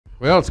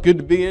Well, it's good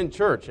to be in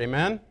church,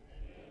 amen?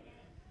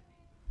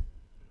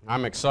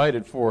 I'm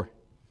excited for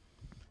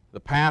the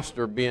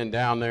pastor being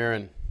down there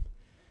in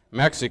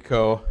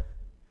Mexico.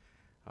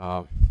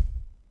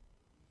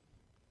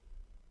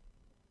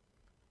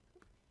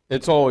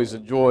 It's always a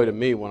joy to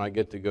me when I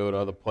get to go to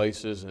other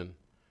places and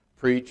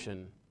preach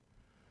and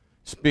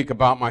speak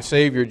about my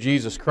Savior,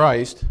 Jesus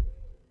Christ.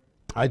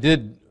 I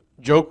did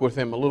joke with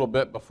him a little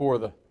bit before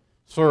the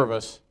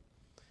service.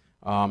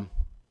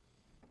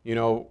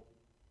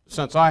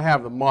 Since I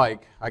have the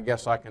mic, I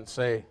guess I can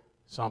say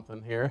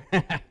something here.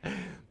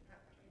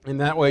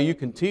 And that way you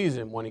can tease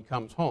him when he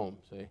comes home,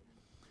 see.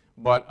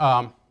 But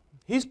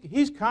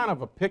he's kind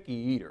of a picky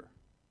eater.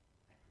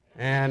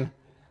 And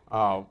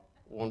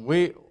when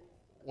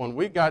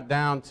we got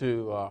down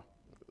to,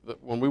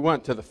 when we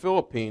went to the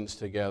Philippines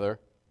together,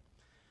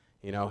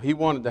 he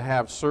wanted to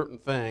have certain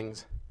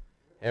things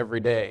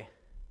every day.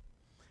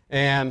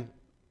 And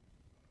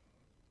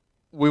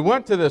we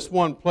went to this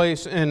one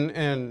place,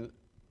 and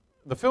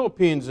the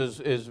Philippines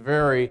is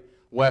very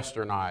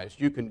westernized.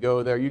 You can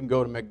go there. You can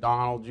go to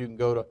McDonald's. You can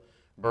go to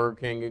Burger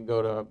King. You can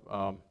go to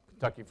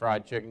Kentucky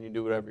Fried Chicken. You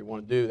do whatever you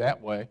want to do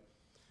that way.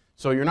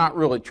 So you're not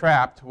really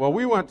trapped. Well,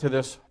 we went to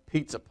this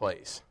pizza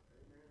place,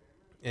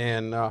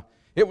 and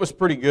it was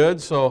pretty good.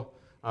 So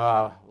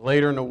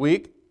later in the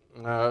week,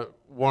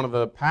 one of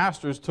the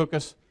pastors took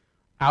us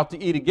out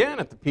to eat again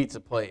at the pizza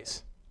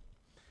place.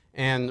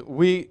 And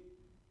we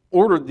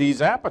ordered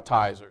these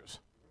appetizers.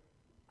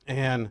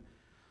 And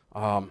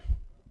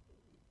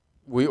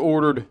we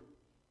ordered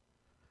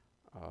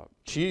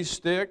cheese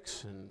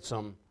sticks and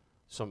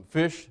some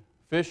fish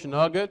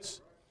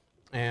nuggets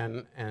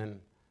and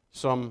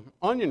some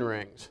onion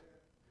rings,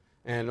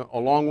 and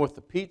along with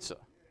the pizza.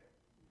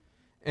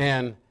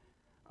 And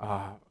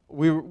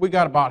we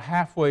got about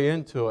halfway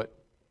into it,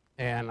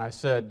 and I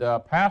said,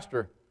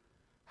 Pastor,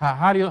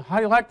 how do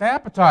you like the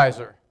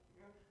appetizer?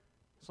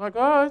 It's like,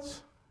 oh,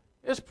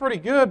 it's pretty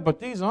good, but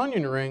these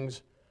onion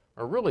rings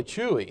are really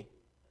chewy.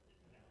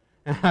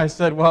 And I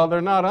said, well, they're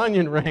not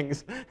onion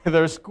rings,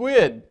 they're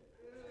squid.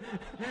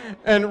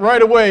 And right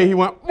away he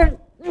went,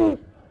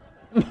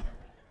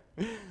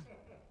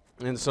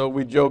 and so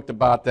we joked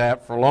about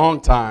that for a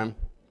long time.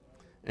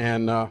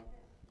 And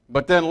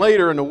but then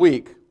later in the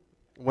week,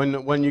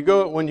 when you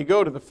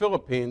go to the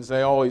Philippines,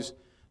 they always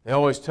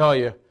tell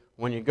you,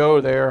 when you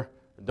go there,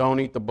 don't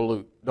eat the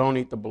balut, don't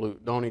eat the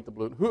balut, don't eat the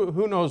balut.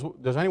 Who knows?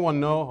 Does anyone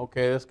know?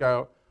 Okay, this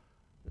guy,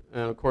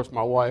 and of course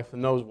my wife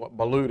knows what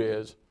balut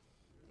is.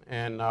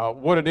 And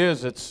what it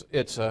is,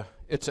 it's an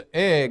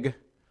egg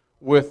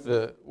with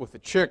the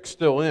chick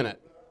still in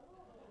it,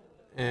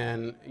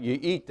 and you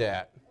eat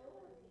that.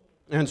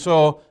 And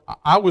so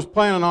I was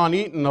planning on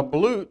eating a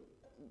balut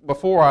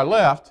before I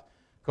left,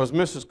 because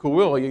Mrs.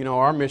 Cooley,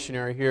 our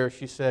missionary here,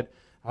 she said,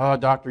 "Oh,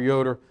 Dr.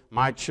 Yoder,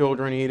 my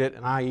children eat it,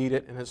 and I eat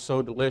it, and it's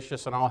so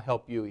delicious, and I'll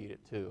help you eat it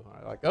too."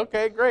 I'm like,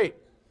 okay, great.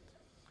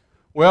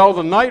 Well,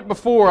 the night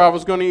before I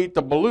was going to eat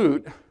the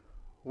balut,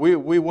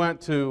 we went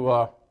to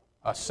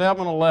a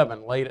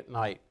 7-Eleven late at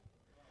night,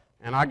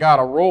 and I got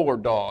a roller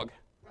dog.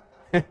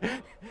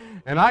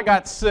 And I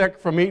got sick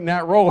from eating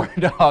that roller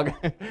dog.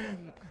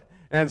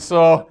 And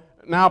so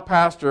now,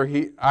 Pastor,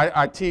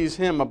 I tease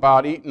him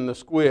about eating the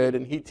squid,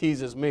 and he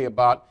teases me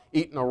about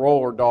eating a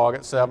roller dog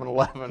at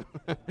 7-Eleven.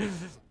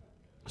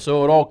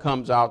 So it all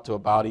comes out to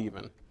about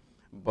even.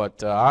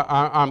 But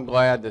I'm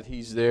glad that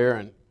he's there,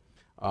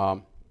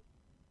 and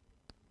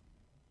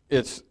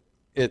it's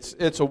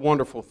a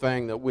wonderful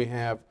thing that we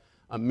have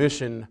a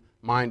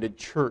mission-minded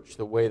church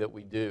the way that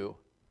we do.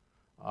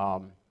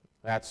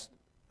 That's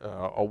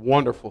a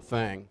wonderful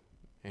thing.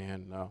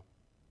 And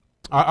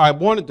I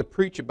wanted to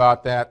preach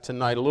about that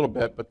tonight a little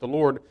bit, but the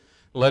Lord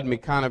led me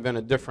kind of in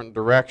a different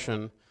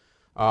direction.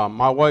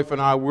 My wife and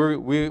I,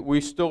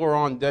 we still are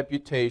on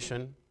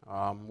deputation.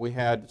 We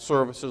had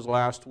services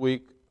last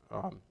week,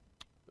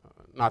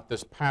 not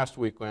this past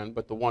weekend,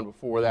 but the one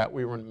before that.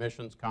 We were in a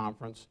missions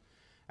conference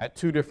at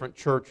 2 different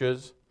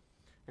churches.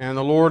 And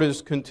the Lord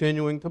is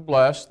continuing to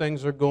bless.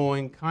 Things are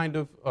going kind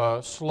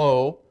of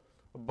slow,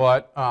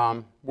 but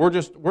we're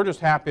just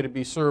happy to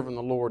be serving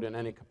the Lord in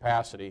any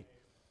capacity.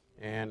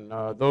 And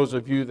those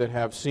of you that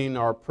have seen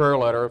our prayer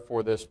letter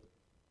for this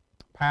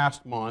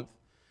past month,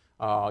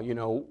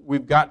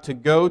 we've got to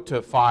go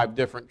to 5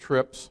 different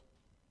trips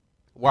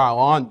while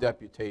on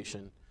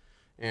deputation.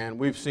 And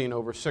we've seen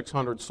over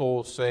 600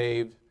 souls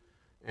saved.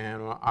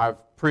 And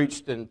I've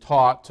preached and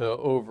taught to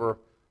over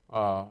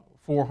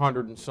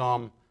 400 and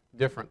some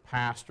different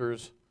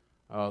pastors,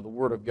 the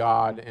Word of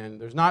God, and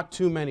there's not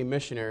too many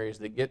missionaries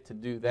that get to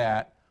do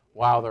that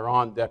while they're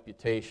on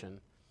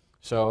deputation.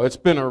 So it's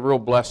been a real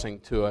blessing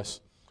to us.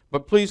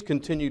 But please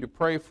continue to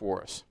pray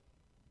for us.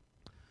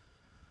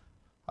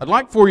 I'd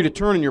like for you to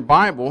turn in your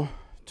Bible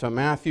to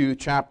Matthew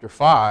chapter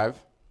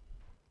 5.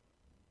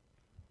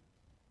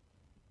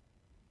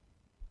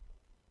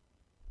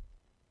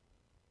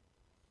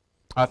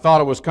 I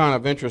thought it was kind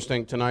of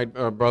interesting tonight,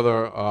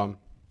 Brother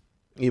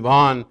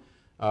Ivan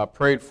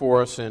prayed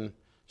for us in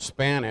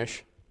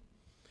Spanish,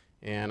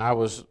 and I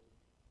was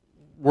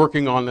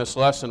working on this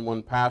lesson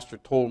when Pastor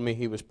told me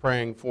he was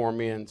praying for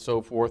me and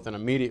so forth, and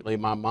immediately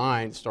my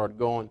mind started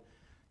going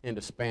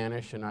into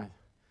Spanish, and I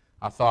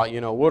thought,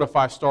 what if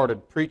I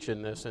started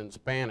preaching this in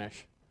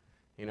Spanish?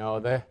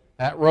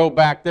 That row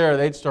back there,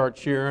 they'd start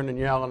cheering and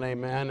yelling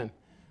amen,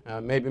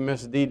 and maybe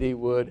Miss Dee Dee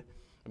would,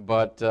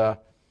 but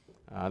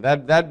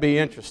that'd be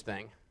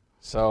interesting.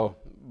 So,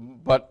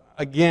 but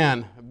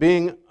again,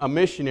 being a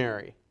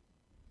missionary,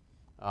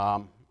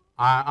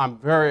 I'm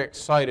very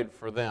excited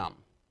for them.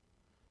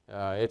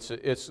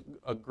 It's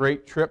a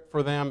great trip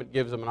for them. It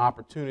gives them an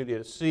opportunity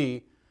to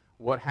see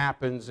what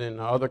happens in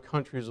other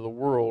countries of the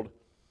world.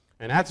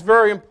 And that's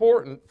very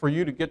important for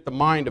you to get the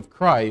mind of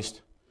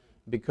Christ,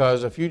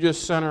 because if you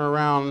just center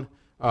around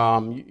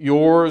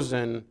yours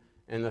and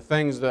the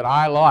things that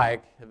I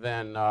like,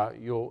 then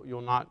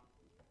you'll not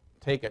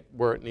take it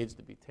where it needs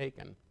to be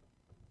taken.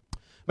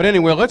 But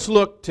anyway, let's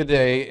look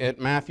today at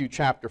Matthew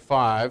chapter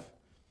 5.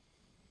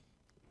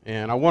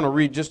 And I want to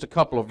read just a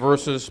couple of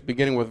verses,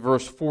 beginning with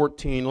verse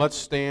 14. Let's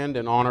stand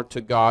in honor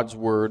to God's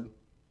word.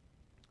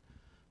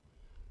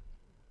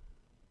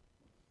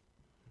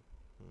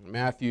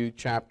 Matthew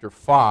chapter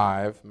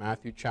 5,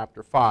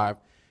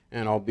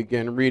 and I'll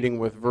begin reading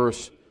with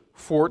verse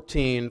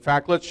 14. In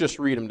fact, let's just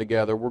read them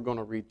together. We're going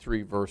to read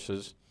 3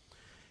 verses.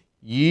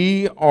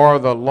 Ye are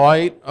the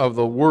light of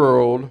the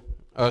world.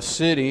 A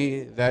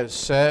city that is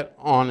set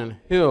on an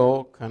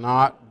hill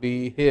cannot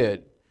be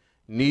hid.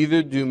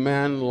 Neither do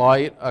men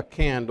light a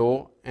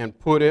candle and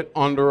put it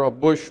under a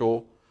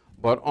bushel,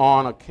 but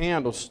on a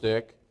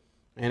candlestick,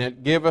 and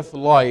it giveth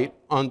light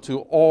unto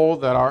all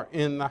that are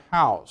in the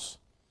house.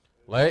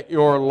 Let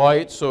your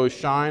light so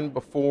shine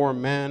before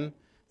men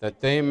that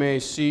they may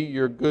see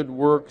your good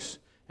works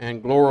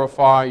and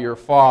glorify your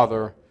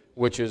Father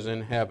which is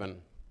in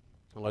heaven.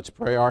 Let's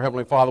pray. Our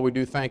Heavenly Father, we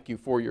do thank you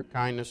for your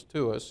kindness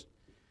to us.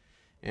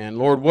 And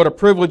Lord, what a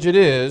privilege it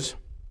is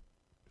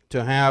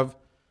to have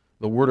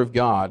the Word of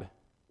God.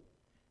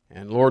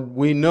 And Lord,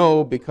 we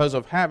know because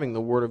of having the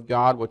Word of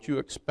God what you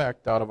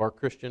expect out of our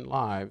Christian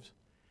lives.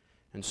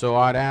 And so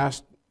I'd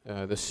ask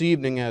this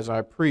evening as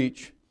I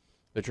preach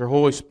that your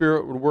Holy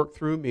Spirit would work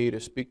through me to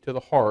speak to the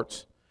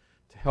hearts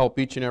to help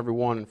each and every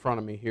one in front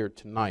of me here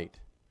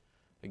tonight.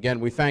 Again,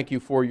 we thank you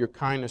for your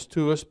kindness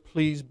to us.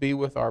 Please be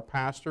with our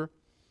pastor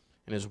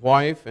and his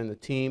wife and the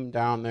team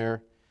down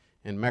there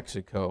in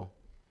Mexico.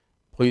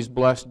 Please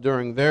bless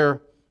during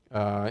their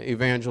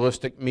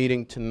evangelistic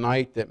meeting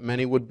tonight that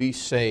many would be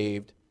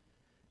saved.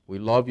 We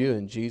love you.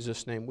 In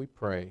Jesus' name we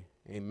pray.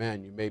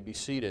 Amen. You may be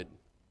seated.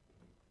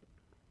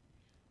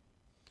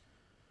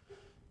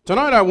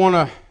 Tonight I want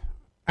to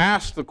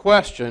ask the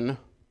question,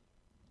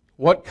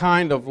 what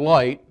kind of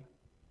light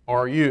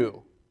are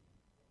you?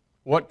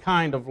 What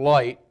kind of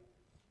light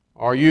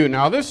are you?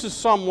 Now this is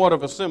somewhat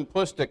of a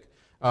simplistic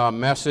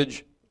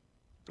message.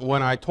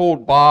 When I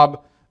told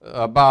Bob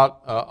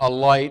about a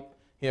light,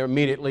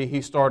 immediately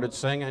he started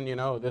singing,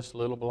 this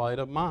little light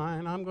of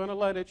mine, I'm going to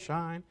let it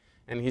shine.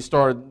 And he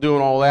started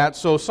doing all that.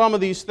 So some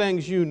of these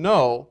things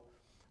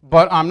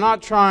but I'm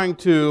not trying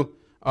to,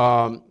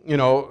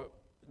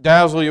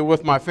 dazzle you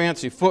with my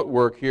fancy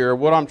footwork here.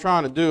 What I'm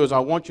trying to do is I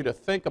want you to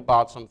think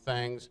about some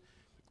things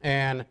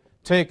and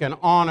take an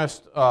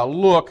honest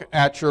look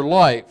at your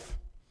life.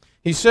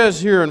 He says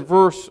here in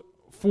verse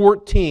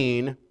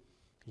 14,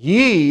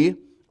 ye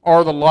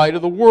are the light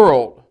of the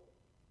world.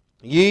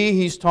 Ye,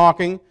 he's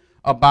talking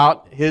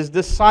about his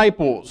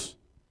disciples.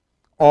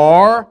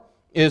 Are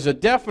is a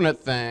definite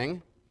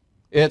thing.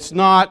 It's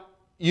not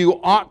you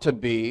ought to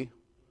be,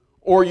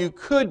 or you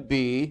could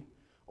be,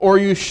 or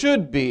you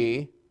should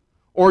be,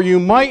 or you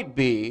might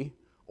be,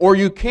 or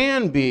you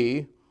can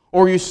be,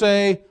 or you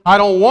say, I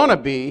don't want to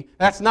be.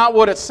 That's not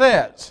what it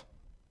says.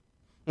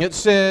 It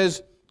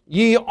says,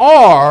 ye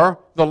are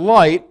the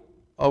light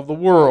of the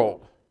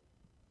world.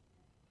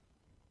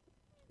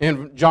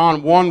 In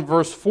John 1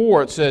 verse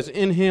 4 it says,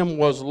 in him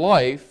was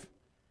life,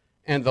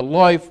 and the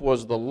life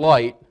was the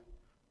light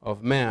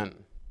of men.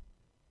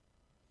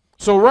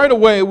 So right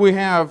away we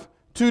have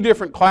 2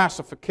 different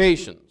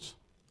classifications.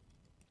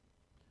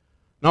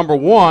 Number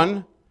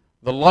 1,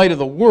 the light of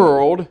the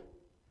world,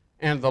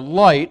 and the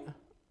light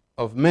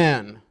of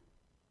men.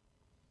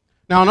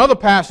 Now in other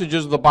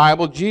passages of the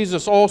Bible,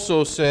 Jesus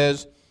also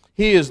says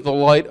he is the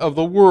light of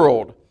the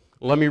world.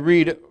 Let me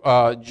read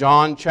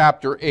John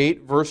chapter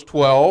 8, verse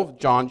 12.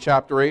 John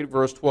chapter 8,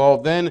 verse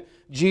 12. Then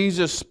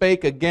Jesus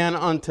spake again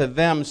unto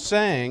them,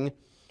 saying,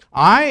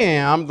 I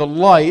am the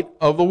light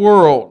of the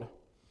world.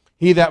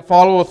 He that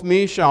followeth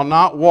me shall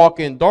not walk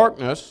in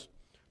darkness,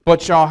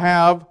 but shall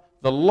have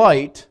the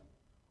light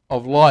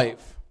of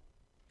life.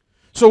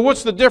 So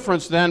what's the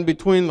difference then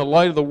between the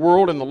light of the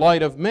world and the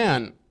light of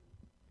men?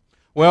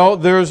 Well,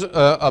 there's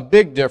a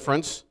big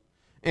difference.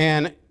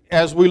 And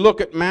as we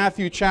look at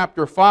Matthew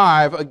chapter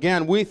 5,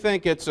 again, we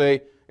think it's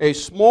a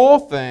small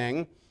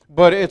thing,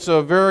 but it's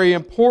a very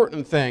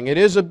important thing. It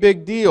is a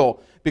big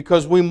deal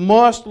because we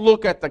must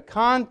look at the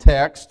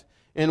context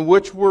in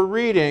which we're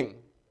reading.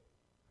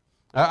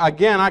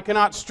 Again, I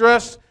cannot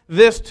stress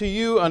this to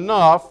you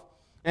enough.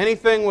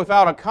 Anything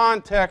without a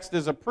context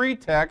is a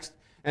pretext,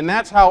 And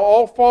that's how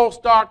all false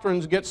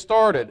doctrines get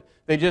started.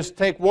 They just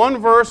take one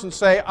verse and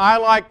say, I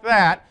like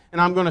that, and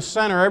I'm going to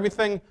center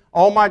everything,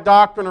 all my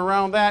doctrine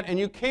around that. And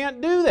you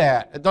can't do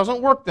that. It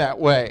doesn't work that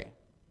way.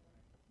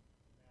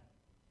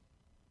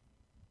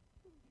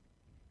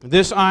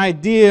 This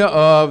idea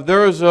of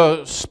there's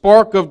a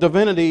spark of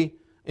divinity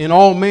in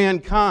all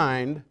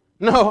mankind,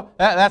 no,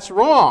 that's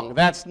wrong.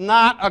 That's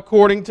not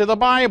according to the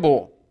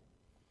Bible.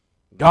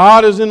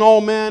 God is in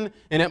all men,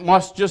 and it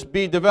must just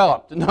be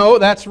developed. No,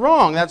 that's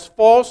wrong. That's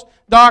false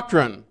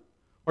doctrine.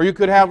 Or you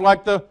could have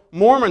like the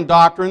Mormon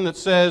doctrine that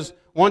says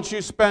once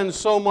you spend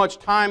so much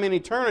time in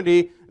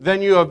eternity,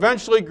 then you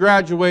eventually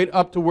graduate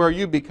up to where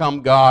you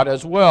become God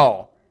as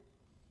well.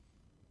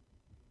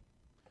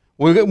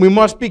 We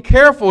must be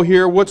careful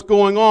here what's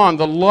going on.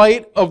 The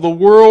light of the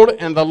world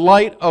and the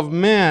light of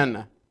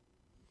men.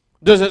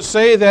 Does it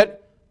say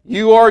that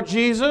you are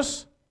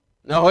Jesus?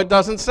 No, it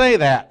doesn't say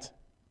that.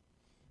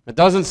 It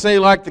doesn't say,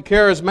 like the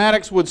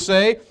charismatics would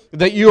say,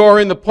 that you are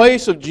in the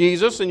place of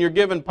Jesus and you're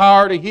given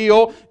power to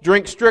heal,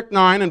 drink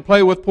strychnine, and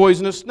play with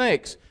poisonous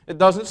snakes. It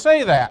doesn't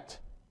say that.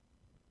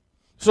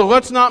 So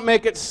let's not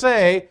make it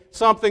say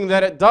something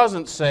that it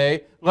doesn't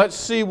say. Let's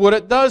see what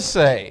it does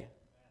say.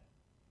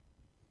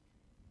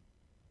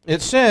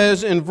 It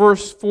says in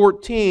verse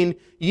 14,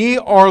 ye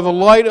are the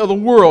light of the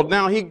world.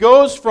 Now he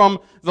goes from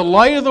the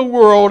light of the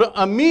world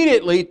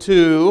immediately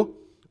to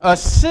a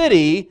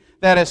city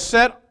that is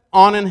set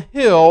on an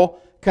hill,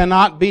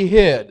 cannot be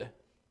hid.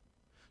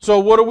 So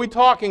what are we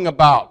talking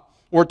about?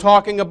 We're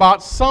talking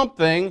about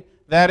something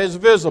that is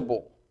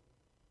visible.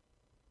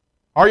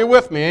 Are you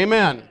with me?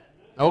 Amen.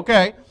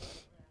 Okay.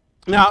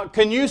 Now,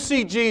 can you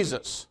see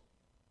Jesus?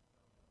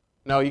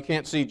 No, you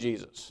can't see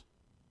Jesus.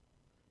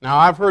 Now,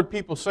 I've heard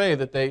people say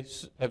that they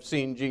have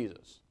seen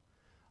Jesus,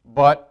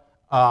 but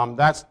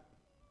that's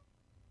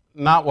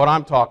not what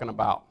I'm talking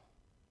about.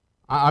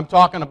 I'm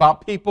talking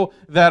about people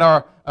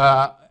that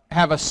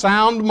have a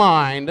sound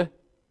mind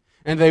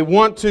and they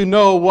want to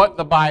know what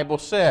the Bible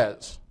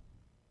says.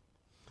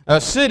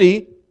 A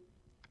city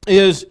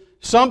is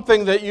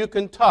something that you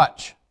can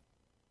touch.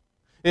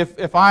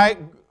 If I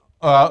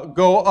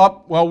go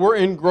up, well, we're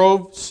in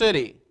Grove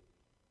City.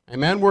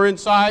 Amen? We're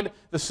inside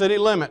the city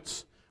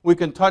limits. We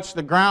can touch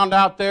the ground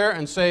out there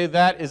and say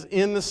that is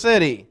in the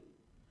city.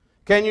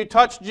 Can you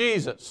touch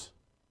Jesus?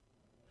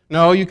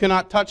 No, you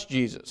cannot touch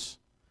Jesus.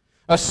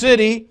 A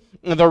city,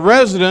 the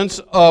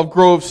residents of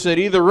Grove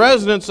City, the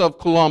residents of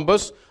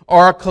Columbus,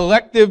 are a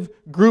collective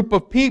group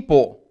of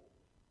people.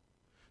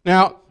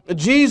 Now,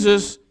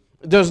 Jesus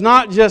does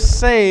not just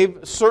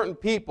save certain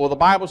people. The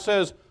Bible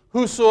says,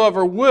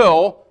 whosoever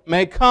will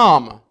may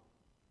come.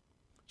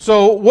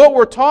 So what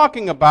we're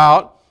talking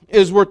about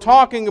is we're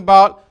talking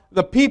about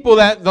the people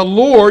that the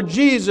Lord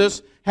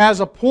Jesus has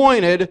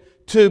appointed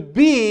to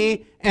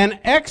be an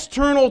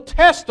external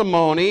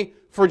testimony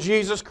for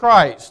Jesus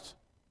Christ.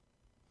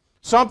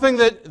 Something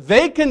that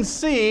they can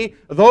see,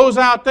 those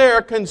out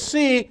there can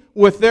see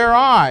with their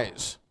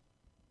eyes.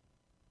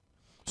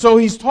 So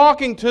he's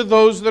talking to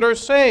those that are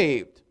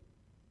saved.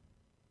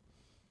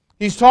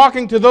 He's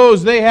talking to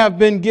those, they have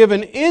been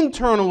given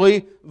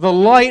internally the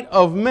light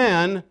of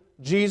men,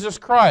 Jesus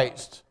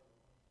Christ.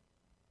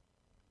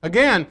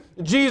 Again,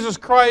 Jesus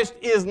Christ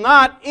is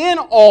not in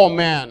all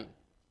men.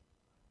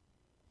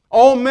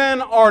 All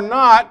men are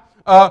not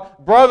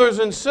brothers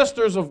and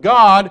sisters of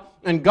God,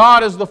 and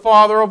God is the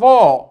Father of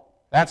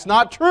all. That's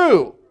not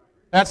true.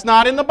 That's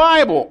not in the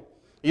Bible.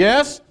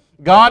 Yes,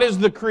 God is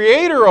the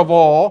creator of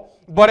all,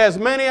 but as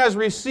many as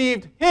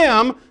received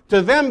Him,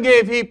 to them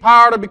gave He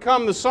power to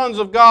become the sons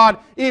of God,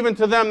 even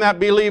to them that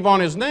believe on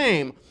His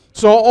name.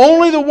 So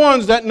only the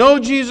ones that know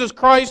Jesus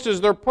Christ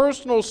as their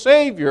personal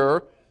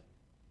Savior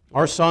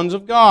are sons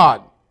of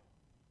God.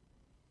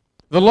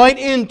 The light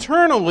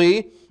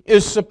internally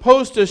is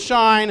supposed to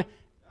shine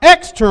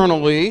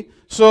externally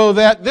so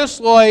that this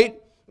light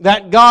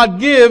that God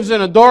gives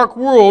in a dark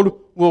world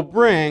will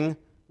bring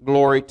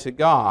glory to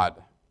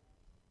God.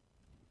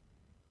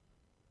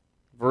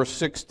 Verse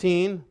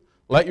 16,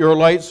 let your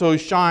light so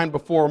shine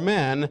before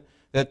men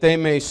that they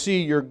may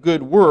see your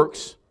good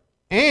works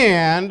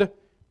and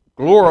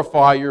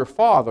glorify your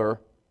Father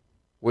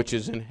which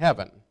is in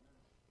heaven.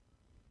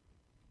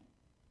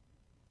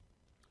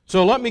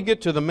 So let me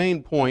get to the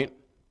main point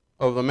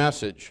of the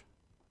message.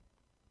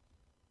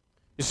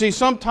 You see,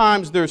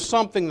 sometimes there's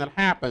something that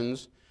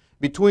happens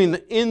between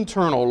the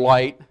internal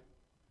light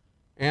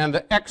and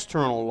the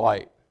external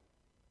light.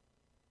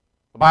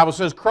 The Bible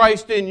says,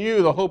 Christ in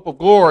you, the hope of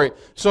glory.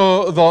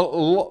 So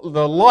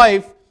the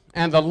life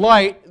and the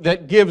light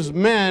that gives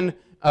men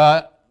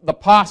the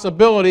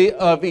possibility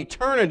of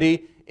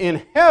eternity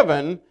in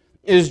heaven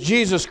is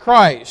Jesus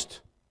Christ.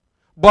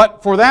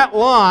 But for that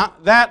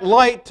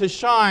light to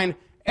shine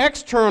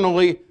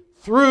externally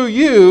through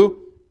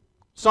you,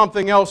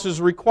 something else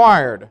is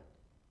required.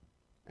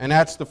 And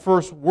that's the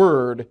first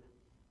word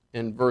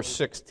in verse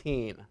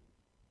 16.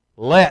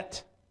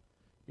 Let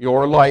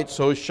your light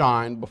so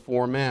shine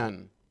before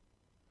men.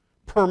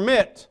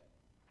 Permit,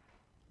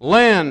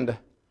 lend,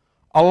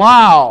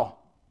 allow,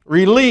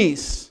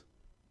 release,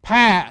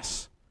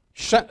 pass,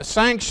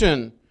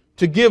 sanction,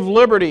 to give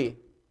liberty.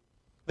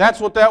 That's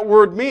what that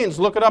word means.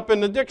 Look it up in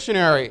the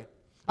dictionary.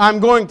 I'm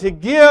going to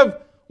give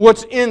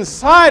what's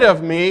inside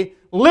of me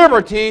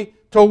liberty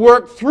to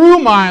work through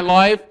my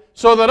life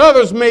so that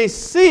others may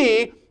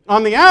see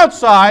on the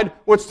outside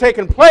what's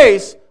taken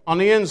place on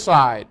the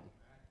inside.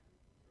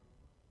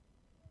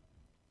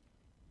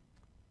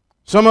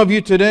 Some of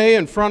you today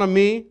in front of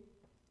me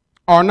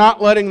are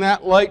not letting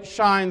that light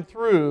shine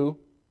through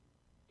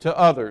to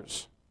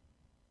others.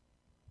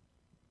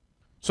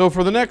 So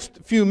for the next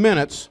few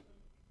minutes,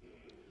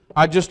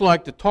 I'd just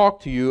like to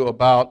talk to you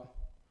about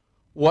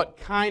what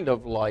kind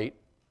of light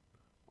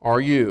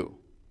are you.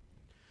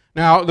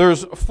 Now,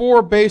 there's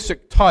 4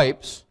 basic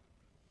types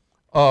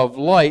of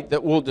light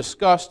that we'll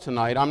discuss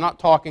tonight. I'm not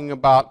talking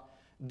about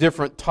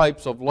different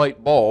types of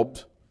light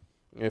bulbs.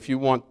 If you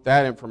want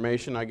that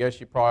information, I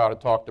guess you probably ought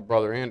to talk to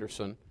Brother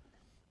Anderson.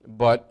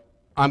 But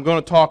I'm going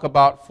to talk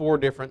about 4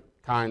 different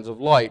kinds of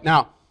light.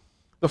 Now,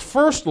 the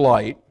first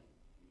light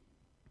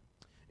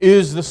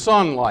is the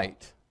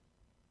sunlight.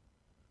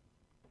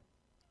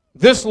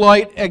 This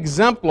light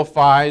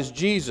exemplifies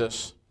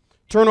Jesus.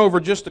 Turn over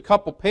just a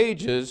couple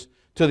pages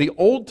to the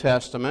Old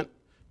Testament.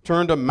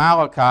 Turn to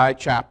Malachi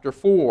chapter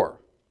 4.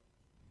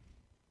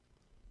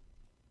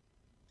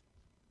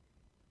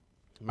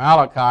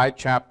 Malachi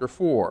chapter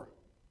 4.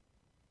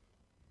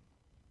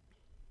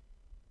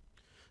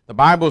 The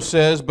Bible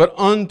says, but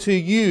unto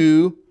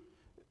you,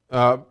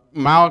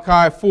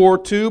 Malachi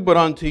 4:2, but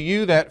unto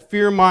you that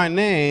fear my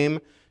name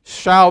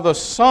shall the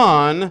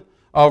Son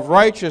of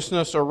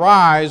righteousness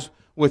arise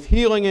with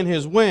healing in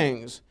his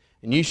wings,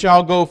 and ye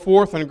shall go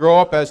forth and grow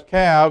up as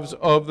calves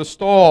of the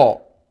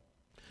stall.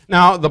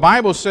 Now, the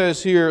Bible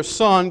says here,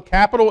 Son,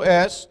 capital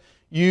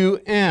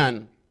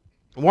S-U-N.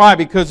 Why?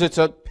 Because it's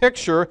a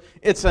picture,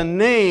 it's a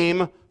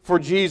name for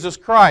Jesus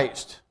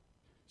Christ.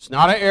 It's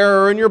not an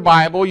error in your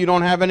Bible. You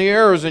don't have any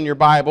errors in your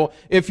Bible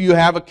if you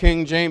have a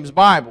King James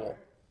Bible.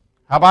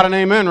 How about an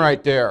amen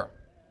right there?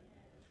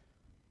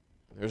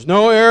 There's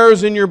no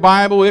errors in your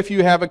Bible if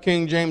you have a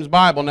King James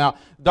Bible. Now,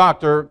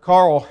 Dr.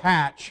 Carl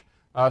Hatch,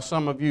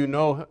 some of you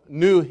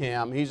knew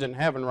him. He's in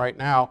heaven right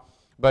now.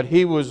 But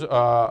he was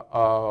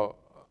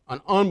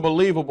an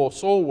unbelievable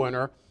soul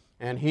winner,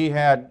 and he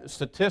had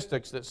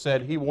statistics that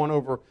said he won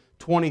over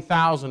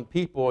 20,000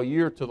 people a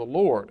year to the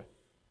Lord.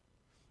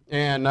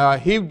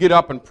 And he'd get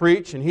up and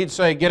preach, and he'd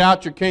say, get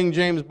out your King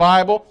James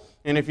Bible,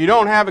 and if you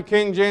don't have a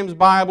King James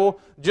Bible,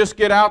 just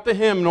get out the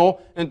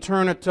hymnal and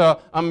turn it to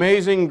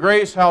Amazing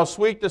Grace, How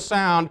Sweet the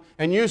Sound,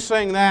 and you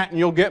sing that, and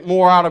you'll get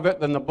more out of it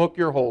than the book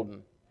you're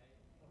holding.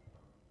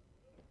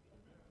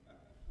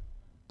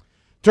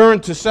 Turn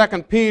to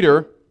 2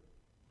 Peter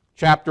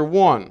chapter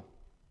 1.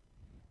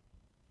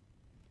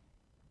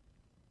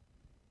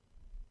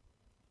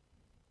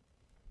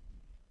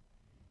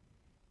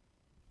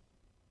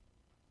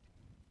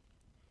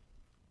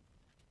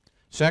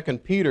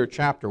 Second Peter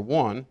chapter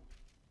 1,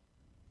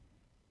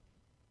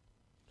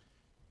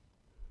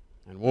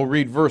 and we'll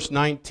read verse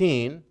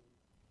 19.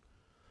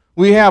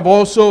 We have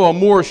also a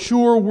more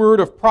sure word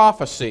of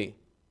prophecy,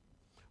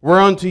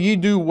 whereunto ye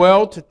do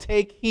well to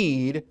take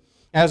heed,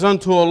 as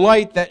unto a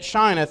light that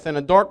shineth in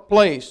a dark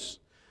place,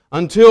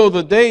 until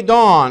the day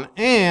dawn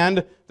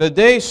and the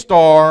day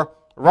star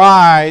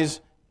rise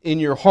in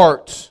your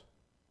hearts.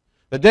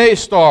 The day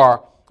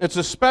star, it's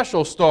a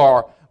special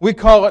star. We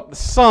call it the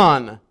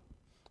sun.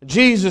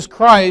 Jesus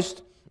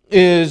Christ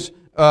is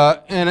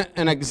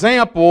an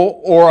example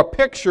or a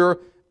picture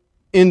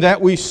in that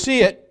we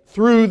see it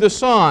through the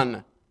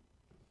sun.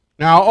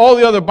 Now, all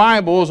the other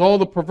Bibles, all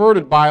the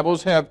perverted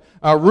Bibles have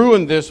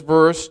ruined this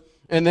verse,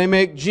 and they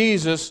make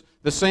Jesus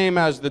the same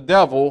as the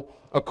devil,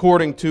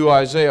 according to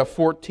Isaiah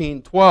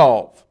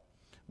 14:12.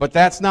 But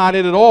that's not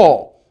it at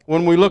all.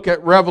 When we look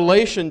at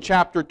Revelation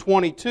chapter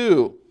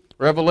 22,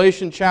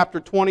 Revelation chapter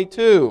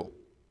 22,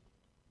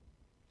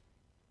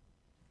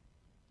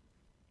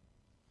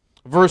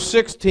 verse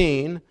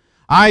 16,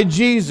 I,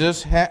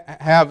 Jesus,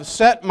 have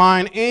set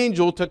mine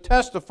angel to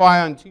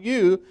testify unto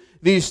you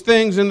these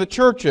things in the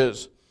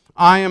churches.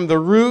 I am the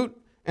root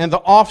and the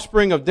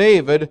offspring of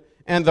David,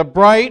 and the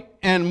bright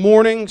and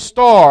morning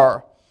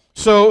star.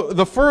 So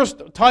the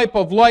first type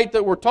of light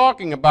that we're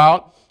talking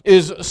about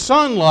is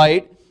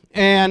sunlight,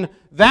 and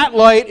that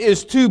light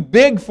is too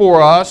big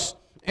for us,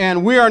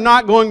 and we are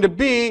not going to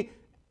be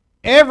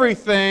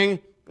everything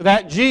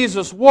that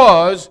Jesus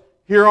was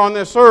here on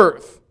this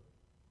earth.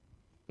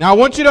 Now, I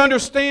want you to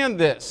understand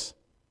this,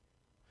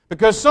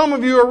 because some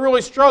of you are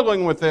really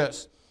struggling with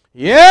this.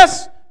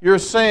 Yes, you're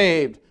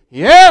saved.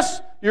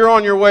 Yes, you're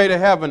on your way to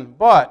heaven,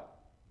 but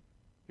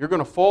you're going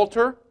to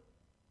falter.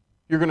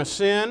 You're going to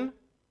sin.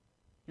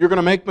 You're going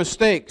to make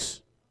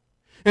mistakes.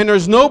 And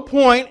there's no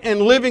point in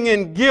living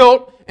in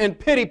guilt and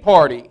pity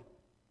party.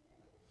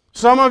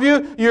 Some of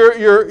you,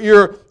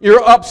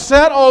 you're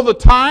upset all the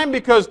time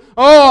because,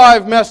 oh,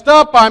 I've messed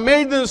up. I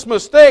made this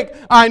mistake.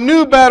 I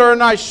knew better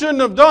and I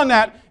shouldn't have done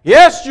that.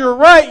 Yes, you're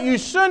right. You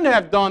shouldn't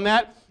have done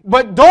that.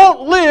 But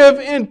don't live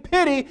in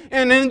pity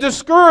and in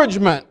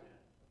discouragement.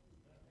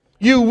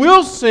 You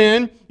will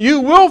sin.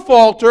 You will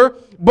falter.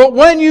 But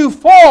when you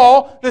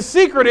fall, the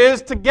secret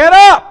is to get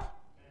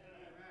up.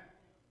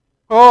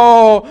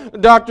 Oh,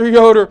 Dr.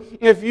 Yoder,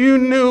 if you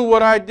knew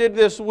what I did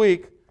this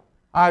week,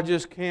 I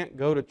just can't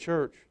go to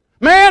church.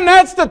 Man,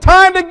 that's the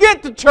time to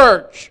get to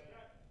church.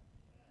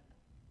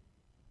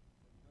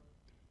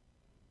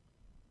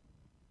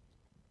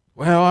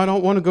 Well, I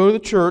don't want to go to the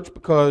church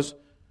because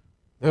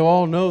they'll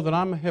all know that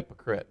I'm a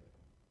hypocrite.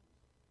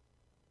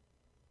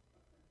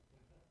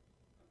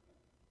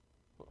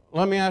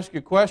 Let me ask you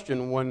a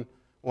question.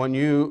 When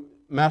you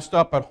messed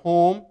up at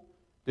home,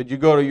 did you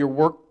go to your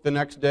work the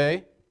next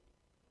day?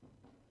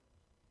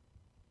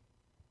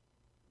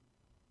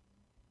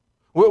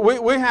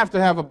 We have to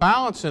have a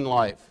balance in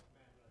life.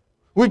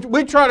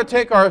 We try to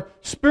take our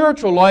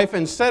spiritual life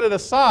and set it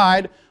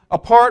aside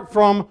apart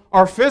from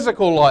our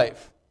physical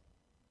life.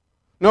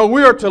 No,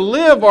 we are to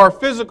live our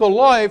physical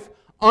life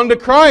unto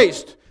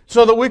Christ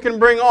so that we can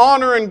bring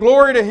honor and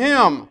glory to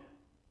Him.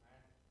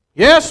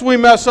 Yes, we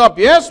mess up.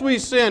 Yes, we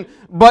sin.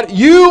 But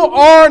you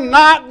are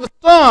not the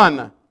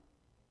Son.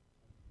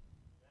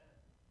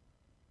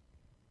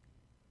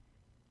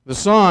 The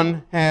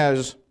Son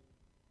has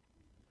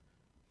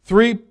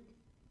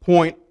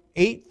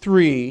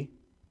 3.83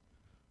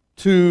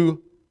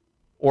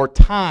 or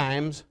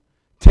times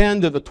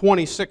 10 to the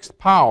 26th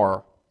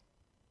power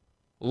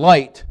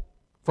light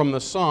from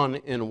the sun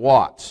in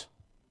watts.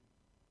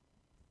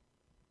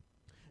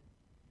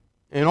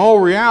 In all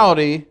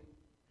reality,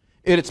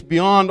 it's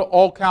beyond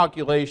all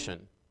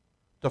calculation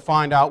to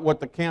find out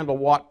what the candle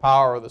watt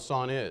power of the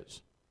sun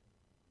is.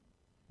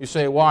 You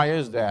say, why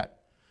is that?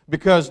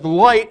 Because the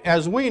light,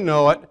 as we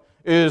know it,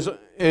 is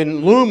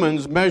in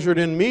lumens measured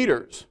in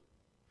meters.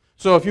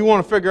 So if you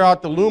want to figure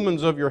out the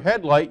lumens of your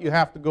headlight, you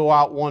have to go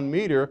out 1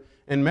 meter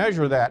and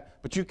measure that.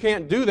 But you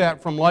can't do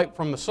that from light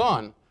from the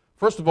sun.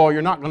 First of all,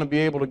 you're not going to be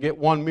able to get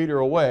 1 meter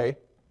away.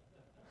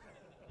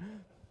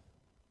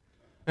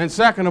 And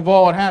second of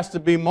all, it has to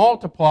be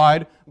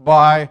multiplied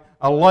by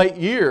a light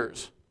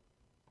years.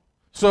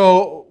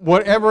 So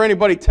whatever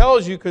anybody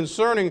tells you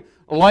concerning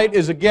light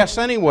is a guess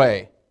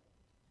anyway.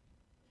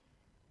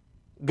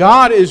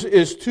 God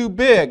is too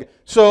big.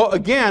 So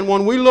again,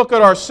 when we look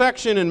at our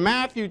section in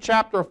Matthew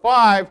chapter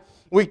 5,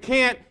 we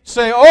can't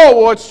say, oh,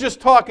 well, it's just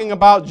talking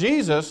about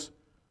Jesus.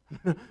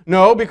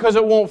 No, because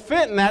it won't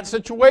fit in that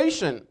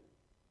situation.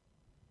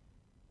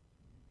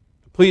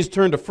 Please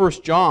turn to 1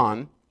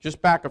 John,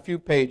 just back a few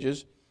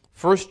pages.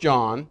 1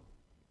 John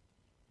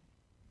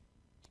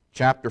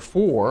chapter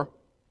 4.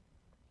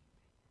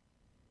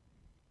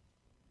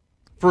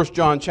 1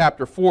 John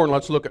chapter 4, and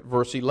let's look at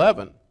verse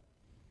 11.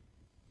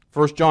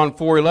 1 John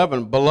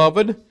 4:11,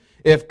 Beloved,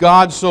 if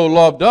God so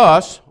loved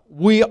us,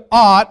 we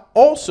ought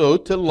also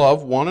to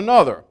love one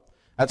another.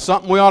 That's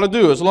something we ought to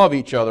do, is love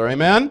each other.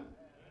 Amen?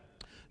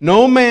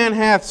 No man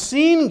hath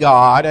seen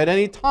God at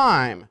any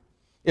time.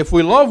 If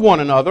we love one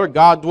another,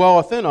 God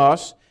dwelleth in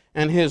us,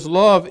 and His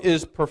love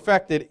is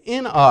perfected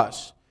in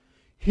us.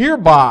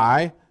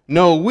 Hereby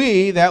know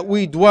we that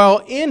we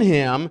dwell in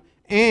Him,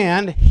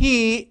 and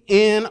He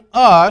in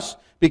us,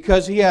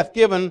 because He hath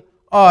given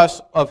us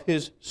of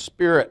His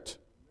Spirit.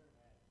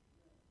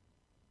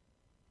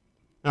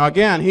 Now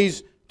again,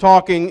 he's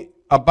talking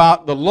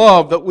about the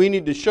love that we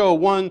need to show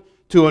one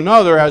to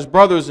another as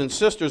brothers and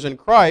sisters in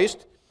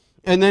Christ.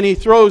 And then he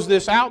throws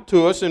this out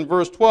to us in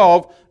verse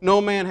 12,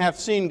 no man hath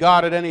seen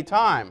God at any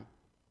time.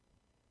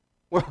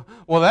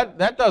 Well,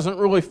 that doesn't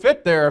really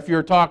fit there if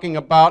you're talking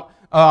about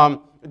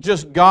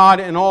just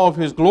God in all of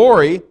His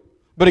glory.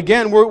 But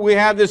again, we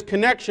have this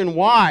connection.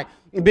 Why?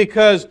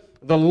 Because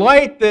the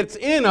light that's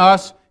in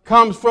us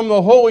comes from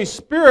the Holy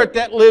Spirit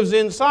that lives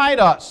inside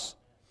us.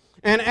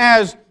 And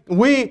as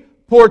we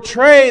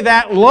portray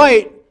that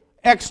light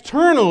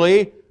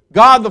externally,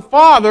 God the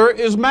Father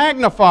is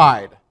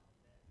magnified.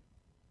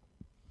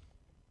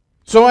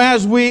 So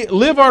as we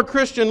live our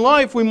Christian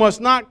life, we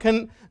must not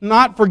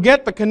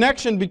forget the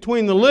connection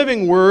between the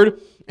living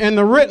Word and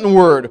the written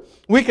Word.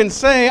 We can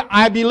say,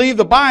 I believe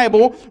the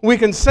Bible. We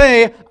can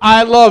say,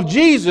 I love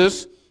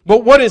Jesus.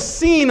 But what is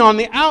seen on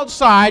the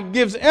outside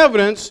gives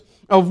evidence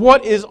of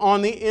what is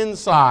on the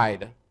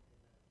inside.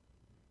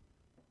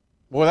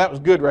 Boy, that was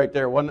good right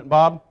there, wasn't it,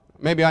 Bob?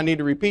 Maybe I need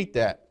to repeat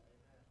that.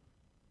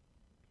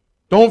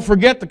 Don't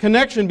forget the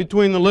connection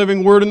between the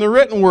living Word and the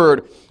written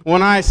Word.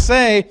 When I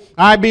say,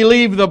 I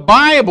believe the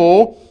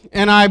Bible,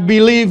 and I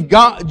believe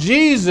God,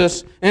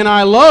 Jesus, and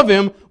I love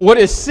Him, what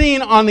is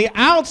seen on the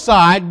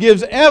outside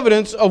gives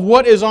evidence of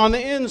what is on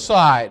the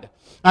inside.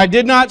 I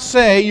did not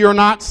say you're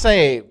not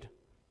saved.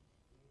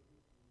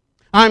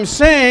 I'm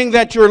saying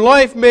that your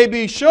life may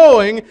be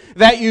showing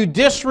that you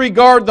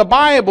disregard the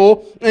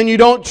Bible and you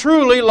don't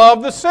truly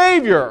love the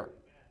Savior.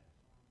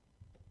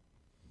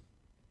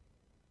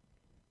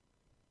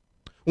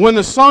 When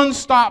the sun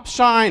stops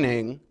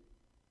shining,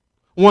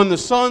 when the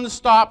sun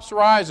stops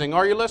rising,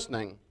 are you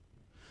listening?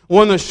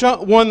 When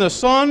the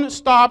sun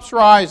stops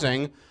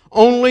rising,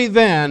 only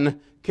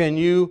then can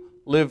you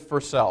live for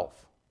self.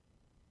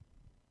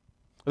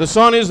 The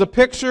sun is the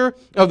picture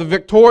of the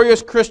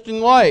victorious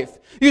Christian life.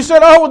 You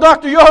said, oh, well,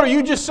 Dr. Yoder,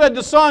 you just said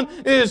the sun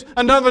is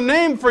another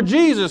name for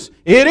Jesus.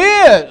 It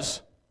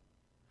is.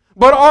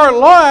 But our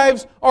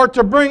lives are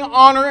to bring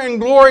honor and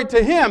glory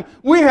to Him.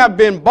 We have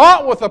been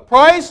bought with a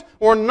price.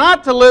 We're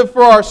not to live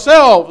for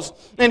ourselves.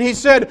 And He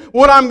said,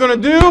 what I'm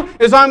going to do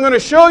is I'm going to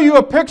show you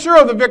a picture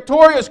of the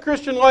victorious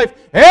Christian life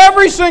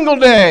every single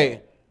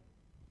day.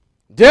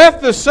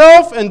 Death to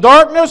self and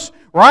darkness,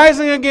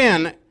 rising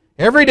again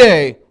every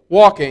day,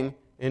 walking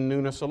in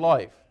newness of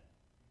life.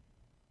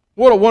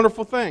 What a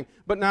wonderful thing.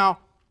 But now,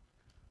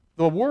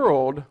 the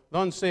world, the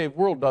unsaved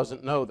world,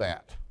 doesn't know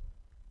that.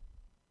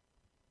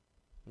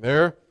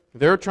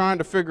 They're trying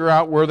to figure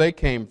out where they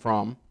came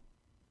from.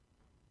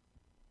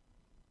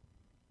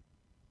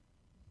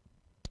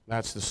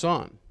 That's the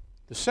sun.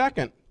 The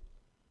second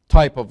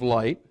type of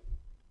light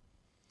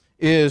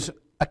is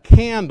a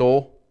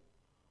candle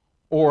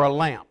or a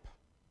lamp.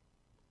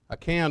 A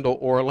candle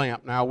or a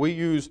lamp. Now, we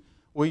use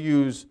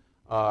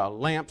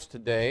lamps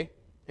today,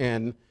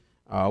 and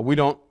we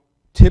don't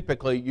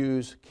typically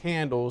use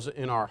candles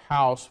in our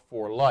house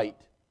for light.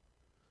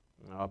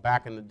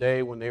 Back in the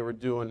day when they were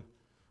doing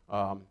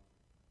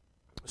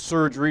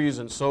surgeries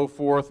and so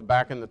forth,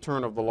 back in the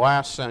turn of the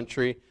last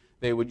century,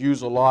 they would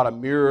use a lot of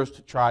mirrors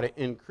to try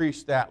to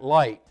increase that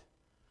light.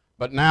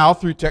 But now,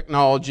 through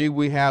technology,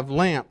 we have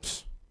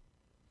lamps.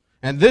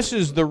 And this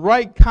is the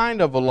right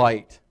kind of a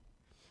light.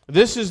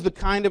 This is the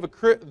kind of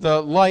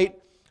the light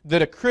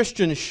that a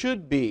Christian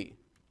should be.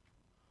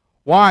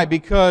 Why?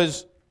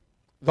 Because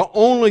the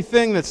only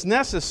thing that's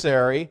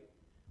necessary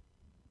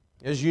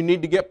is you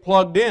need to get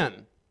plugged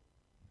in.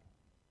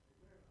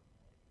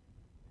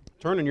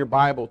 Turn in your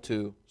Bible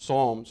to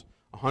Psalms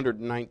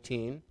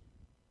 119.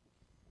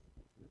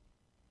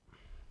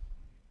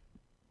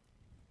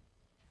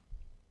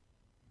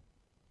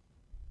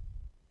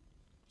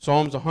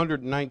 Psalms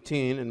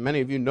 119, and many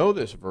of you know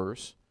this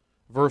verse,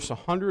 verse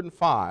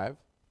 105.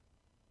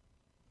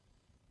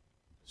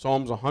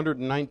 Psalms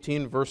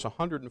 119, verse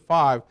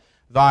 105.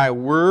 Thy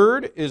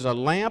word is a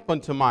lamp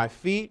unto my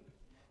feet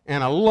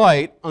and a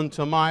light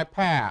unto my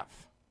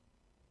path.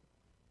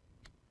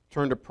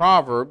 Turn to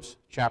Proverbs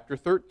chapter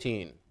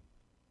 13.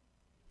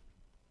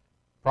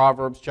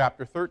 Proverbs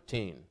chapter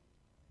 13.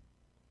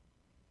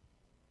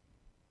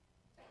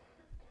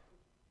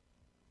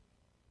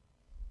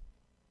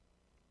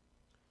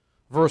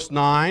 Verse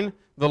 9,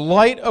 the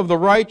light of the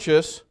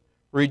righteous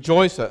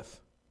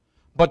rejoiceth,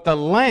 but the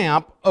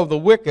lamp of the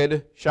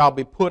wicked shall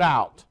be put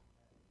out.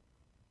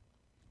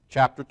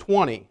 Chapter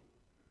 20.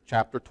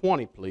 Chapter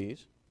 20,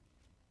 please.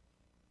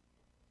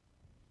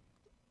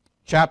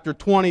 Chapter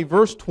 20,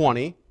 verse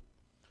 20.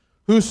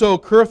 Whoso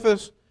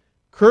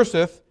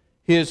curseth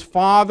his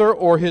father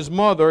or his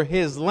mother,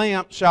 his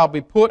lamp shall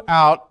be put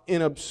out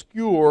in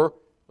obscure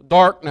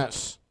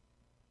darkness.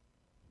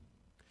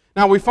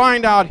 Now we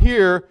find out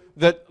here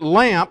that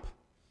lamp,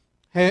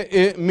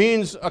 it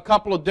means a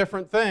couple of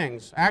different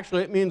things.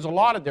 Actually, it means a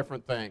lot of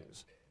different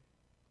things.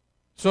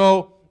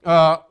 So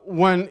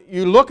when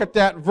you look at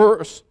that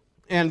verse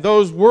and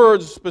those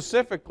words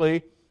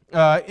specifically,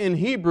 in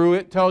Hebrew,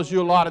 it tells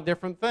you a lot of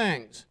different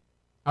things.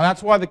 Now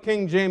that's why the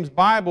King James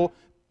Bible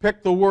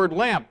picked the word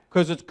lamp,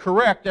 because it's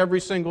correct every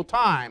single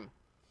time.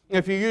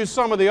 If you use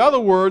some of the other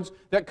words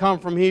that come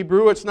from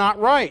Hebrew, it's not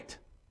right.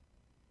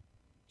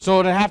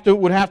 So it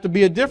would have to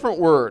be a different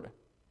word.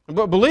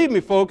 But believe me,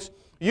 folks,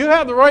 you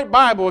have the right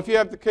Bible if you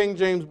have the King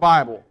James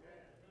Bible.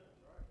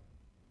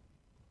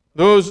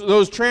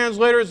 Those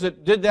translators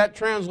that did that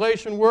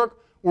translation work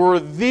were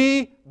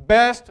the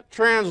best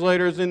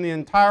translators in the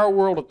entire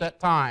world at that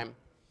time.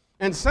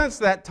 And since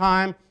that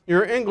time,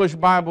 your English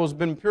Bible has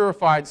been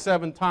purified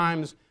 7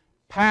 times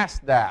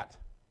past that.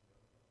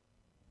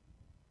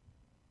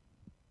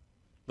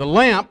 The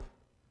lamp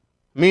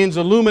means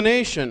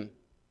illumination,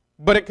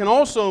 but it can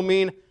also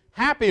mean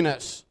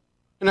happiness,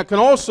 and it can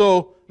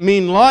also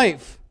mean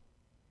life.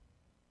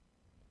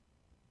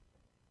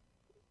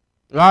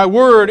 Thy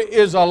word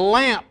is a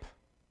lamp,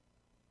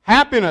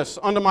 happiness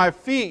unto my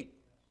feet,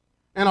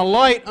 and a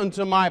light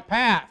unto my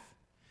path.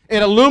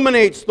 It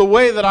illuminates the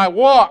way that I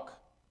walk.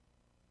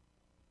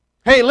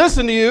 Hey,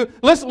 listen to you.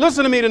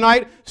 Listen to me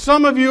tonight.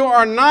 Some of you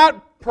are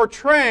not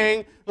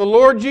portraying the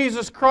Lord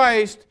Jesus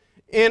Christ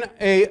in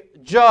a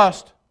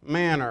just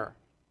manner.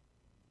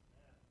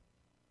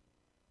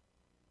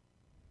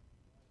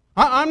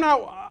 I'm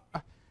not...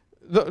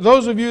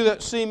 Those of you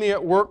that see me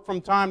at work from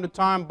time to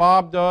time,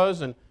 Bob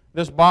does, and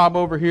this Bob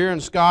over here,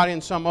 and Scotty,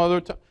 and some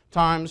other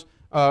times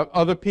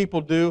other people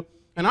do.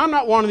 And I'm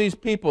not one of these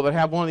people that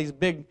have one of these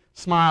big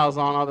smiles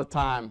on all the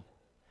time.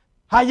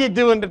 How you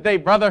doing today,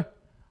 brother?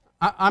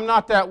 I'm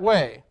not that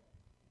way.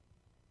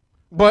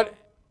 But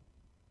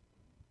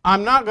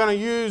I'm not going to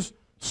use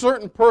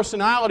certain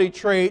personality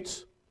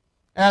traits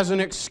as an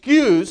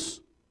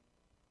excuse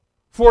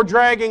for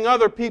dragging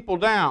other people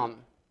down.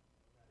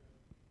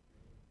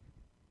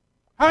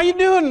 How you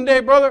doing today,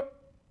 brother?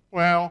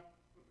 Well,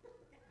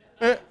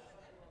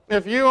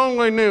 if you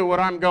only knew what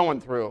I'm going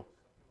through.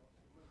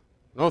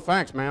 No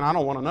thanks, man. I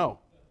don't want to know.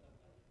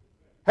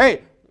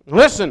 Hey,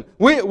 Listen,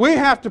 we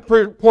have to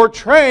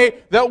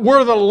portray that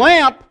we're the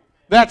lamp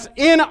that's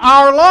in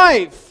our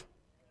life.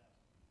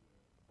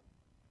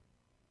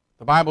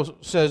 The Bible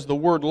says the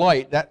word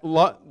light,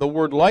 the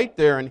word light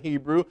there in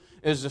Hebrew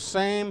is the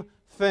same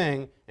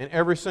thing in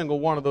every single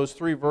one of those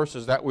 3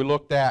 verses that we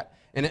looked at,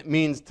 and it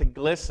means to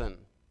glisten.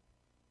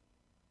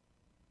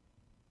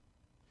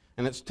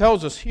 And it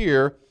tells us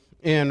here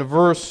in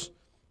verse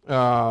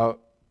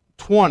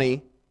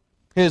 20,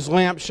 his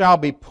lamp shall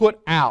be put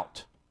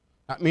out.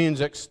 That means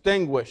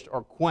extinguished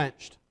or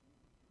quenched.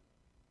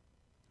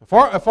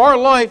 If our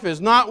life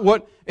is not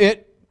what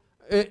it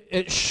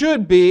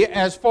should be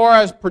as far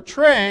as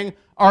portraying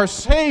our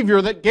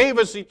Savior that gave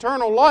us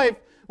eternal life,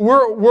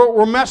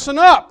 we're messing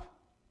up.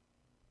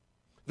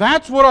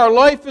 That's what our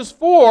life is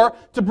for,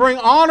 to bring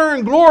honor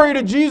and glory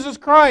to Jesus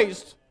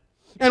Christ.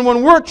 And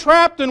when we're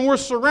trapped and we're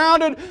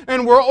surrounded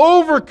and we're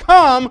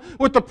overcome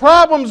with the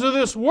problems of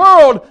this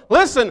world,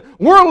 listen,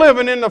 we're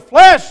living in the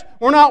flesh.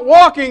 We're not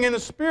walking in the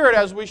Spirit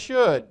as we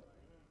should.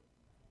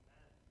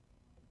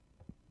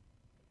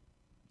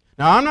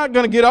 Now, I'm not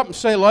going to get up and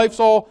say life's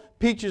all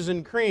peaches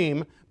and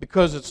cream,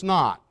 because it's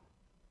not.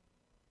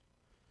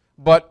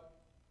 But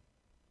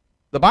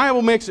the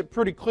Bible makes it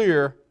pretty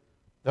clear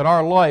that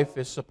our life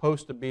is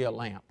supposed to be a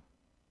lamp.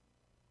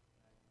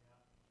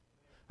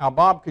 Now,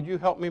 Bob, could you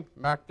help me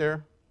back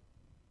there?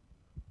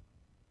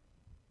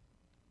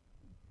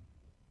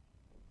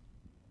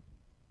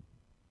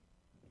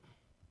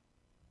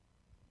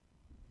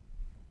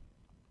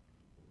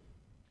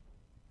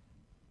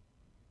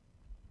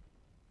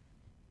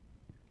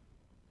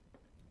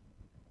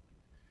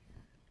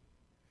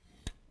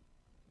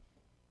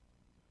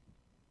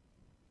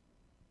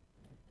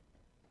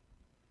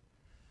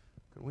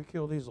 Can we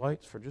kill these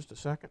lights for just a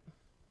second?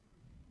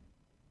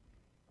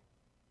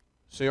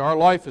 See, our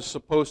life is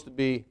supposed to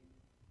be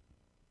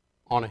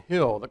on a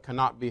hill that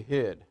cannot be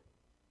hid.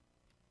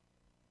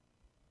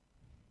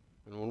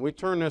 And when we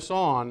turn this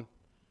on,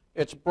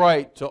 it's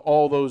bright to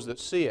all those that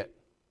see it.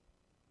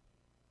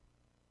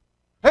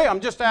 Hey,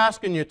 I'm just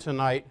asking you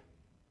tonight,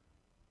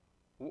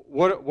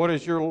 what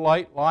is your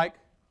light like?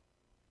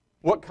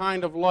 What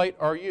kind of light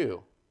are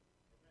you?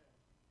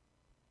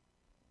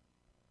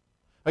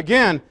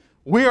 Again,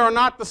 we are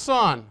not the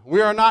sun.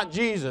 We are not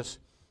Jesus.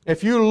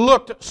 If you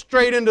looked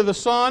straight into the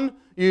sun,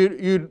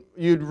 you'd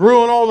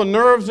ruin all the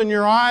nerves in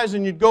your eyes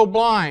and you'd go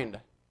blind.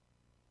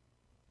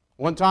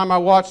 One time I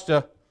watched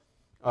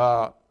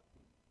an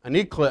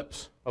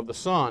eclipse of the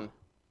sun.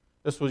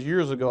 This was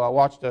years ago. I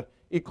watched an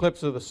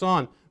eclipse of the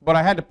sun, but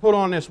I had to put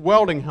on this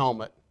welding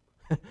helmet.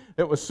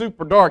 It was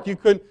super dark.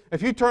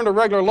 If you turned a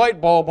regular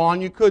light bulb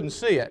on, you couldn't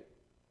see it.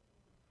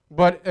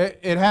 But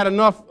it had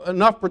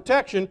enough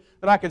protection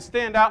that I could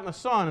stand out in the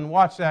sun and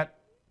watch that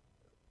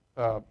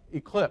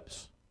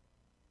eclipse.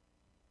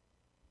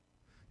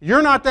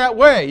 You're not that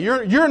way.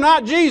 You're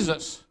not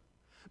Jesus.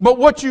 But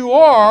what you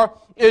are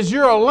is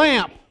you're a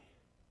lamp.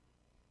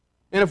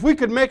 And if we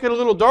could make it a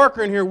little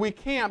darker in here, we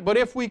can't. But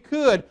if we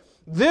could,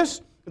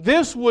 this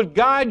would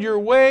guide your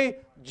way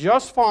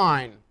just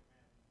fine.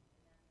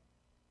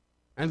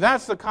 And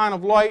that's the kind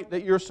of light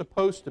that you're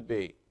supposed to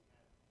be.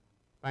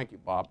 Thank you,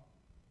 Bob.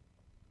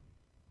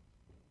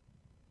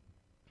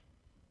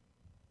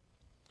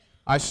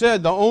 I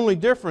said the only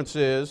difference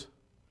is,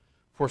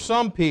 for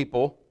some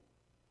people,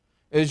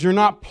 is you're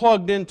not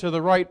plugged into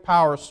the right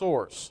power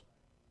source.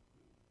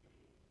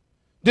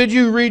 Did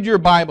you read your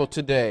Bible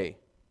today?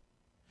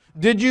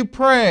 Did you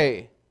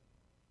pray?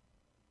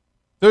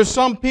 There's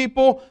some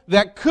people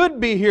that could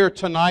be here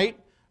tonight,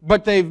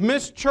 but they've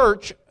missed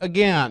church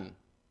again.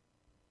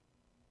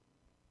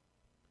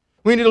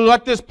 We need to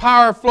let this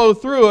power flow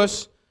through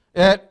us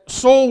at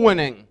soul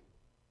winning.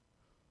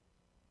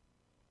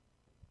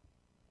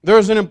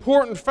 There's an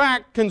important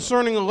fact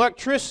concerning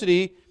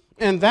electricity,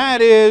 and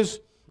that is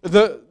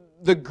the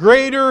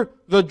greater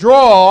the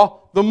draw,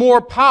 the more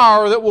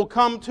power that will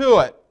come to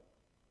it.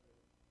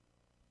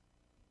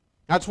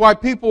 That's why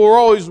people are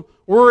always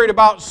worried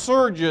about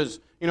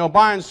surges,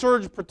 buying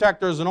surge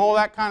protectors and all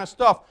that kind of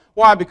stuff.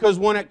 Why? Because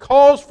when it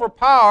calls for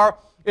power,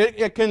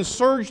 it can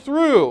surge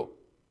through.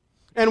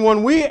 And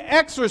when we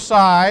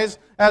exercise,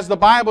 as the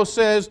Bible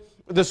says,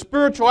 the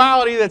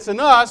spirituality that's in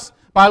us,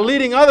 by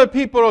leading other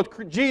people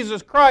to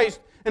Jesus Christ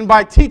and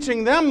by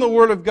teaching them the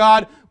Word of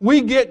God, we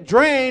get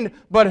drained,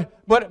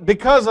 but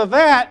because of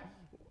that,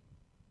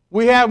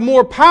 we have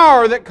more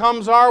power that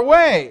comes our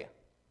way.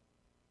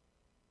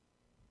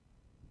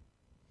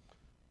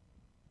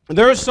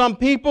 There are some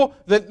people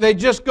that they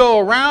just go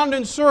around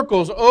in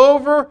circles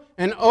over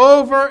and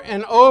over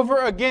and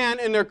over again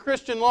in their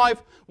Christian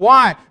life.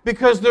 Why?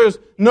 Because there's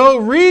no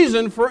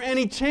reason for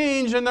any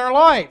change in their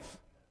life.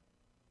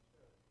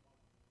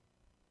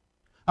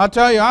 I'll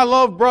tell you, I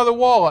love Brother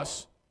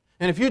Wallace.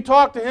 And if you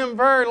talk to him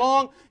very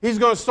long, he's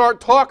going to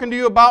start talking to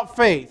you about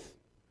faith.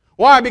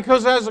 Why?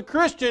 Because as a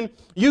Christian,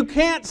 you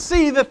can't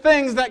see the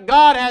things that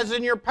God has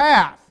in your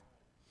path.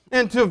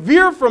 And to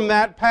veer from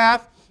that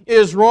path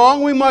is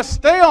wrong. We must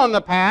stay on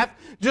the path,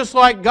 just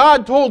like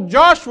God told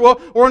Joshua,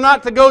 we're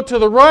not to go to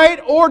the right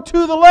or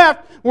to the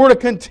left. We're to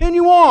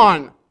continue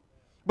on.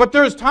 But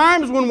there's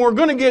times when we're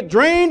going to get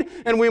drained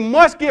and we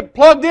must get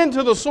plugged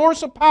into the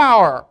source of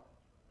power.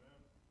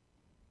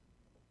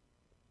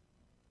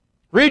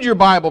 Read your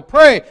Bible.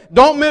 Pray.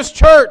 Don't miss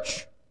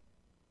church.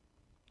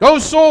 Go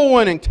soul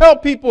winning. Tell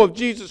people of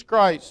Jesus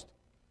Christ.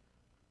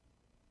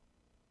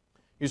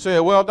 You say,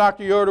 well,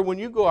 Dr. Yoder, when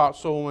you go out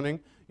soul winning,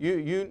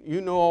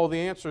 you know all the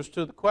answers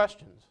to the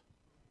questions.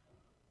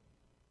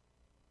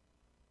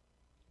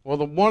 Well,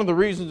 one of the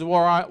reasons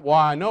why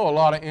I know a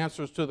lot of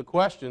answers to the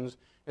questions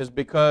is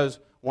because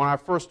when I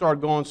first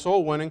started going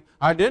soul winning,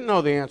 I didn't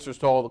know the answers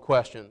to all the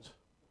questions.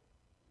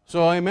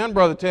 So, amen,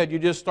 Brother Ted, you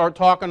just start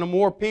talking to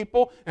more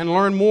people and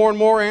learn more and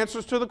more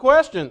answers to the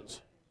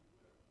questions.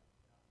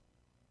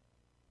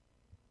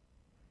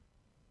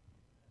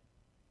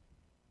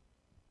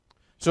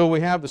 So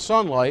we have the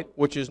sunlight,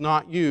 which is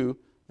not you,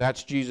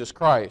 that's Jesus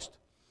Christ.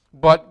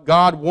 But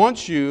God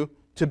wants you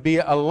to be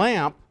a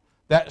lamp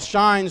that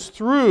shines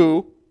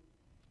through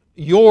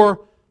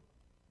your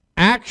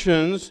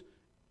actions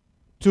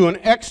to an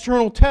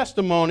external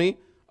testimony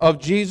of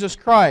Jesus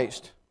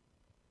Christ.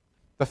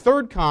 The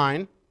third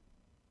kind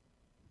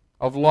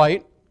of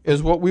light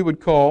is what we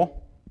would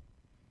call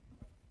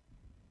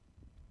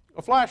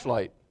a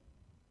flashlight.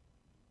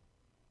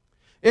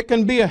 It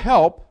can be a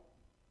help,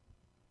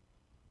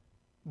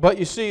 but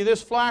you see,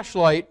 this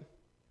flashlight,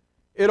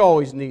 it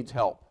always needs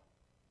help.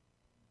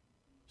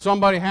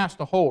 Somebody has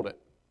to hold it.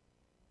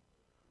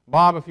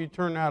 Bob, if you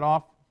turn that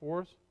off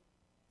for us.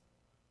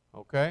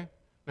 Okay.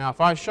 Now,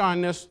 if I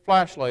shine this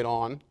flashlight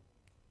on,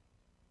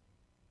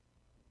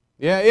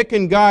 yeah, it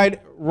can guide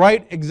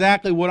right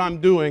exactly what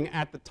I'm doing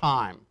at the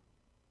time.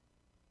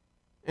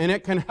 And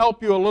it can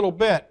help you a little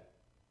bit.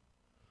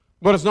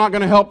 But it's not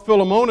going to help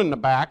Philemon in the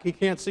back. He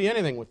can't see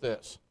anything with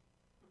this.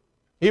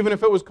 Even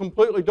if it was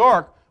completely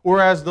dark,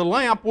 whereas the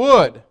lamp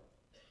would.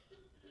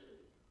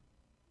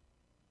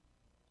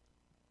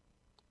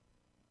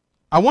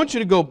 I want you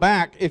to go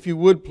back, if you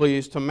would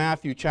please, to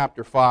Matthew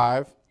chapter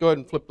 5. Go ahead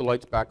and flip the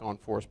lights back on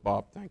for us,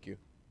 Bob. Thank you.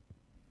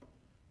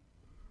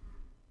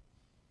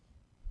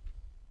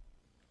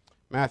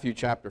 Matthew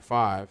chapter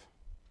 5.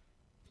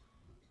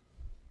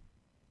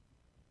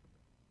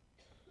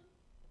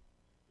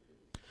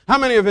 How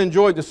many have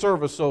enjoyed the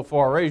service so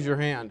far? Raise your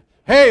hand.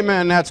 Hey,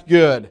 man, that's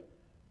good.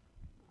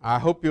 I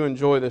hope you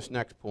enjoy this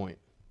next point.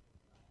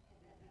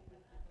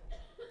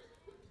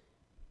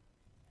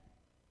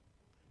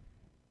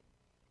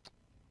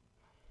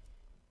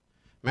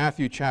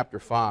 Matthew chapter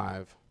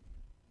 5.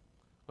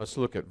 Let's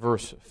look at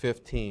verse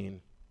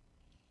 15.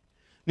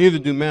 Neither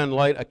do men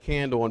light a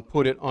candle and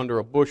put it under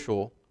a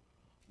bushel,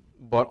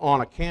 but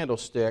on a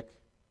candlestick,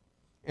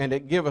 and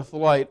it giveth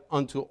light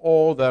unto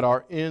all that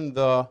are in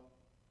the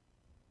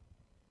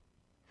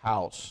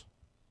house.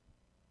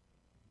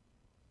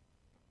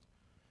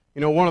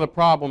 You know, one of the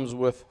problems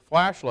with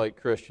flashlight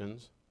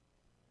Christians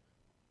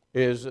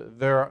is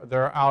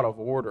they're out of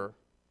order.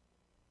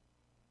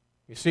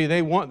 You see,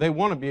 they want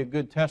to be a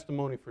good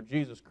testimony for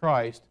Jesus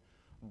Christ,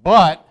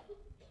 but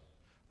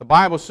the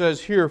Bible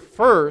says here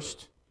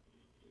first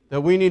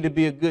that we need to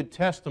be a good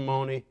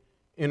testimony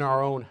in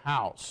our own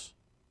house.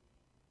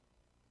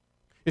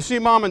 You see,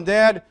 Mom and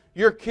Dad,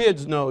 your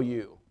kids know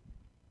you.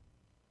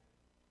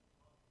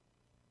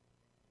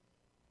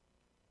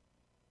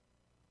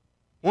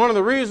 One of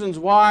the reasons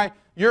why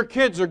your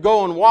kids are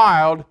going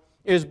wild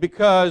is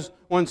because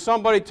when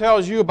somebody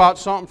tells you about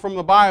something from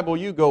the Bible,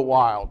 you go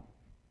wild.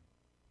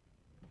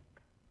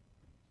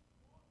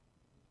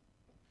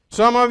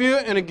 Some of you,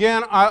 and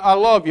again, I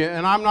love you,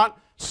 and I'm not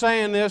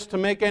saying this to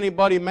make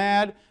anybody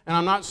mad, and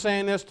I'm not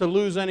saying this to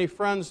lose any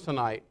friends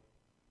tonight,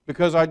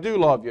 because I do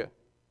love you.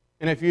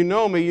 And if you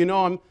know me, you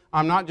know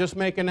I'm not just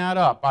making that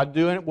up. I'm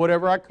doing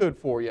whatever I could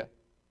for you.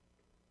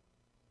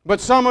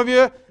 But some of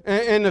you,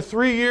 in the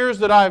 3 years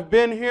that I've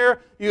been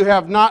here, you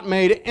have not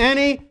made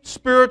any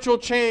spiritual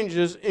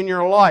changes in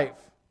your life.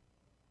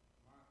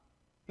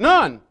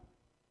 None.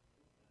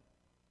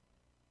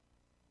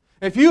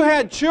 If you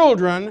had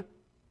children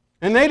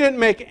and they didn't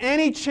make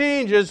any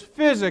changes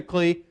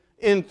physically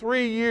in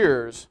 3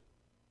 years,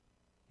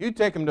 you'd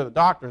take them to the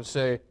doctor and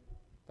say,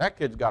 that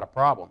kid's got a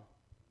problem.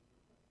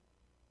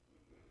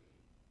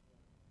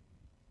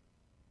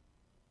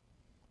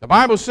 The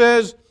Bible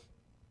says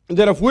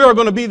that if we are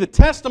going to be the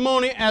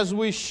testimony as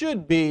we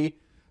should be,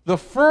 the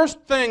first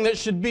thing that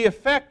should be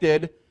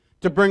affected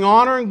to bring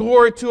honor and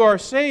glory to our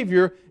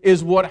Savior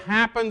is what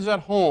happens at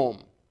home.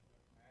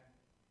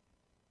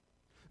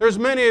 There's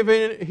many of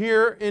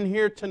you in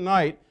here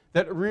tonight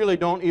that really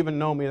don't even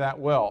know me that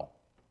well.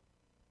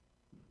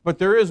 But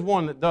there is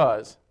one that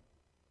does.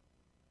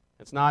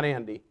 It's not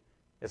Andy.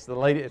 It's the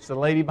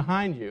lady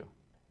behind you.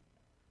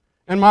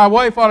 And my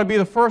wife ought to be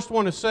the first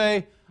one to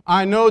say,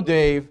 I know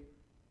Dave,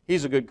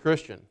 he's a good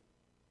Christian.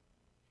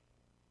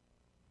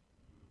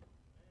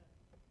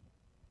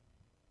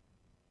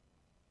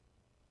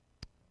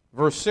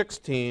 Verse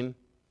 16,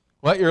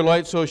 let your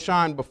light so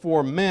shine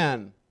before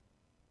men.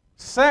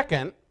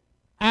 Second,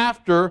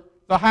 after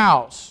the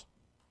house.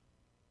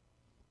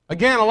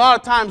 Again, a lot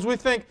of times we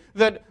think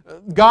that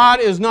God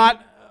is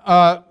not,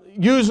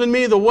 using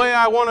me the way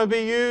I want to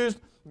be used.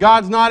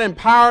 God's not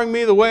empowering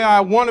me the way I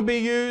want to be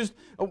used,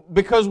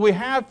 because we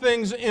have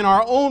things in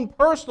our own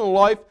personal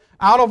life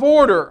out of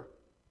order.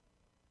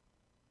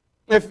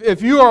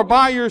 If you are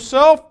by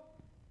yourself,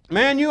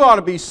 man, you ought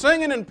to be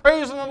singing and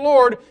praising the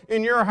Lord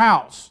in your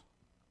house.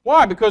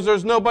 Why? Because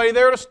there's nobody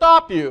there to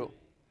stop you.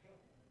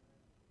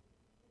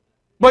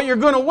 But you're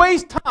going to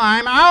waste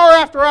time, hour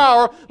after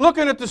hour,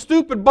 looking at the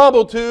stupid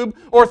bubble tube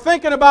or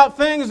thinking about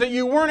things that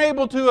you weren't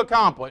able to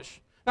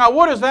accomplish. Now,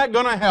 what is that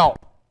going to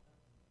help?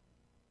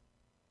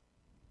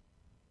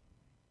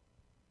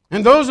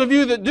 And those of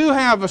you that do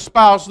have a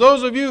spouse,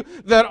 those of you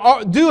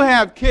that do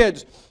have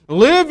kids,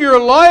 live your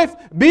life,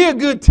 be a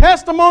good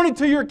testimony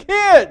to your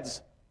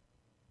kids.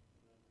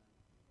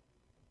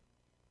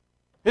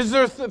 Is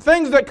there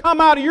things that come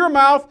out of your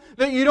mouth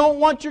that you don't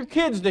want your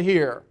kids to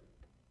hear?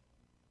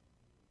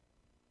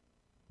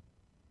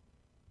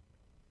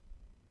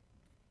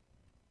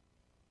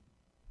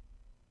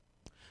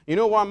 You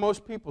know why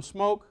most people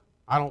smoke?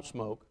 I don't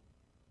smoke.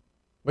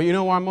 But you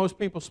know why most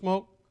people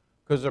smoke?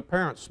 Because their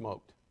parents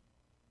smoked.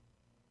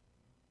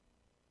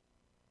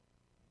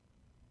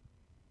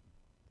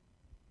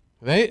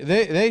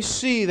 They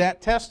see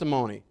that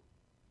testimony.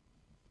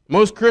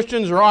 Most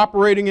Christians are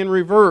operating in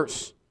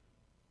reverse.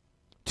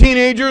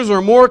 Teenagers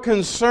are more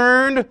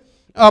concerned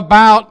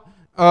about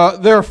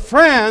their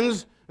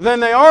friends than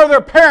they are their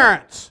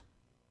parents.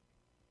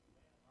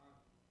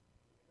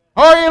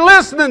 Are you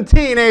listening,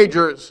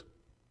 teenagers?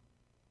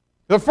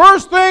 The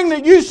first thing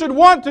that you should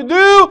want to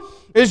do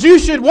is you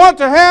should want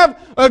to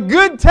have a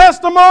good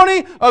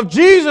testimony of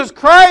Jesus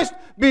Christ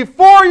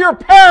before your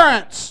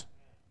parents.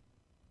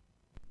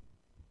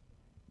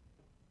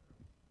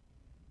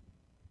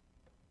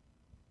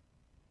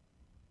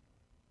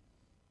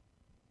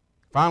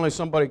 Finally,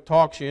 somebody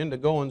talks you into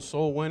going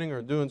soul winning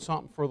or doing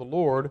something for the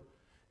Lord,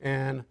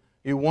 and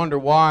you wonder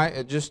why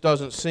it just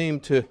doesn't seem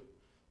to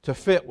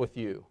fit with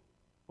you.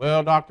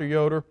 Well, Dr.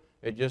 Yoder,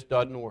 it just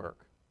doesn't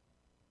work.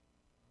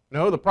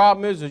 No, the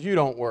problem is you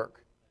don't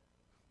work.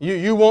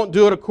 You won't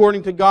do it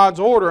according to God's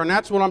order, and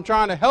that's what I'm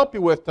trying to help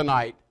you with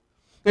tonight.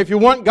 If you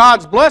want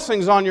God's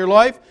blessings on your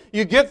life,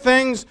 you get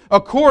things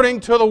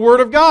according to the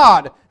Word of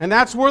God, and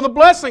that's where the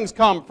blessings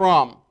come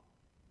from.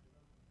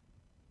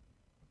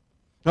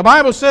 The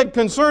Bible said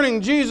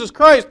concerning Jesus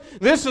Christ,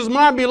 "This is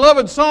my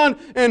beloved Son,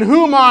 in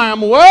whom I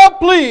am well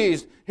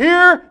pleased.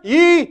 Hear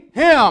ye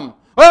Him."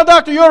 Well,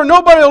 Dr. Yoder,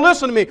 nobody will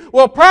listen to me.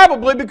 Well,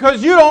 probably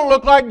because you don't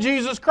look like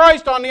Jesus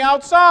Christ on the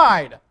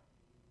outside.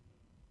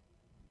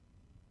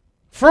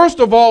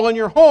 First of all, in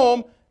your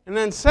home, and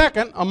then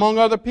second, among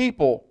other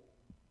people.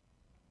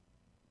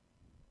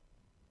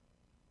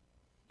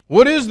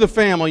 What is the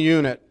family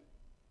unit?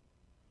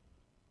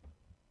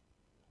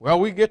 Well,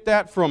 we get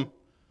that from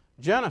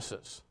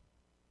Genesis.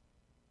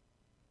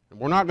 And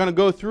we're not going to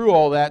go through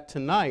all that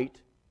tonight,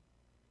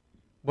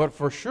 but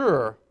for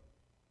sure,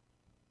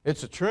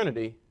 it's a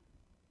Trinity: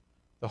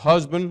 the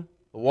husband,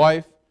 the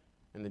wife,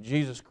 and the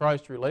Jesus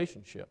Christ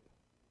relationship.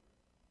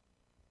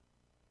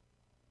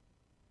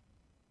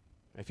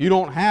 If you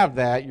don't have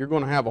that, you're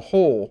going to have a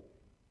hole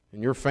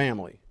in your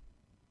family.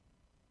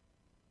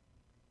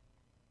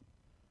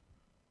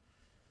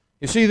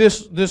 You see,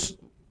 this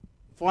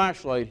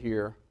flashlight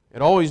here,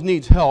 it always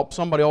needs help.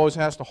 Somebody always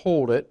has to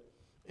hold it.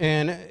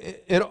 And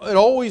it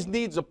always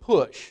needs a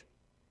push.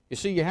 You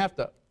see, you have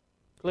to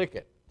click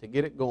it to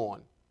get it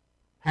going.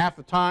 Half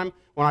the time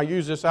when I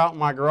use this out in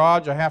my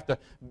garage, I have to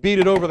beat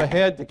it over the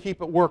head to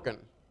keep it working.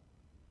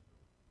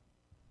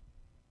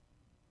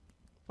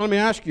 Let me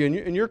ask you,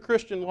 in your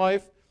Christian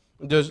life,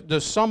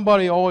 does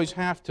somebody always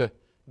have to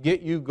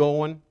get you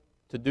going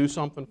to do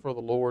something for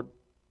the Lord?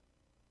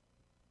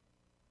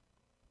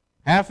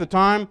 Half the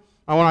time,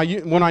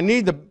 when I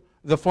need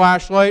the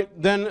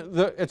flashlight, then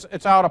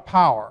it's out of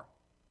power.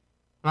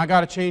 And I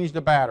got to change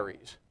the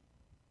batteries.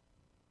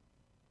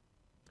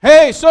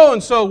 Hey,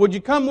 so-and-so, would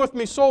you come with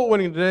me soul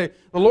winning today?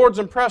 The Lord's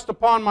impressed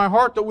upon my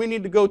heart that we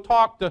need to go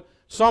talk to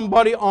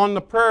somebody on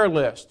the prayer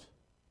list.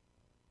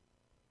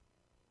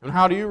 And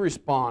how do you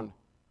respond?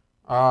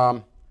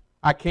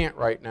 I can't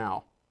right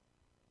now.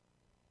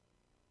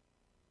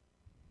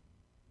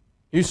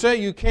 You say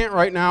you can't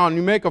right now and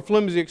you make a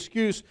flimsy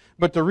excuse,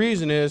 but the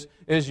reason is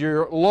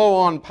you're low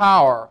on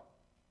power.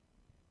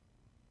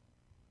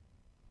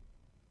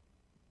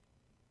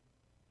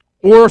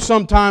 Or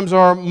sometimes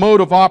our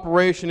mode of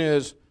operation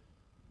is,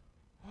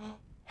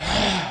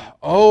 oh,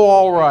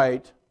 all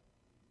right.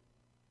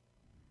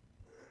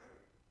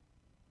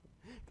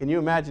 Can you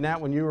imagine that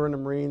when you were in the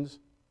Marines?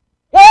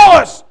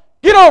 Wallace,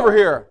 get over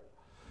here.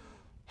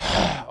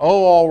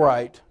 Oh, all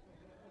right.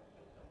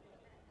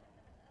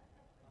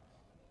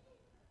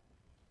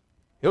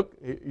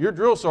 Your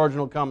drill sergeant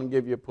will come and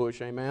give you a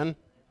push, amen?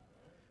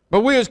 But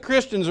we as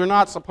Christians are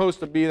not supposed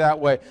to be that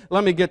way.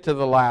 Let me get to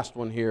the last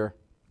one here.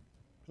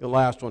 The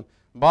last one.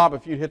 Bob,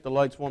 if you'd hit the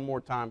lights one more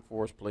time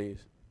for us, please.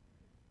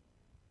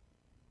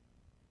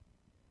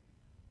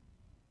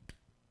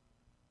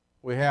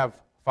 We have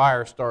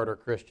fire starter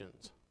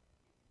Christians.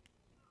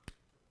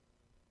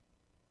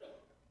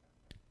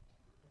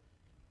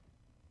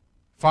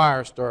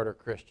 fire starter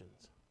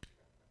Christians.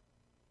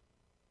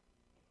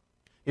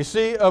 You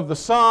see, of the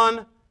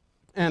sun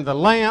and the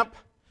lamp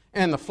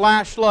and the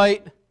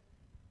flashlight,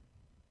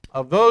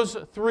 of those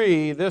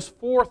three, this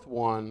fourth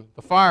one,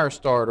 the fire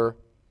starter,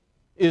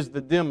 is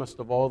the dimmest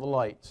of all the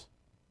lights.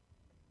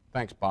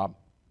 Thanks, Bob.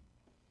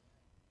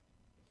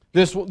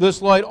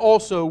 This light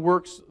also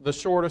works the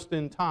shortest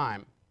in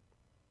time.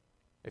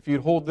 If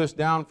you'd hold this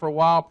down for a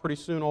while, pretty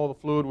soon all the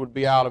fluid would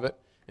be out of it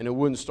and it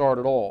wouldn't start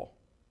at all.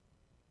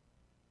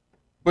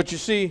 But you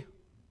see,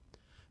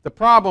 the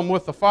problem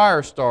with the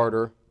fire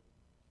starter,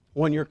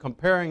 when you're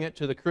comparing it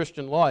to the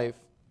Christian life,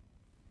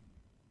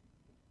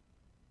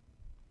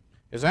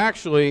 is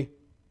actually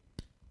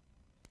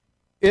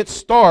it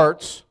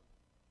starts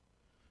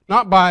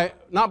not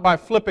by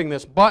flipping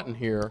this button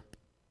here,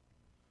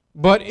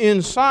 but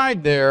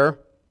inside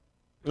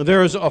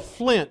there's a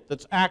flint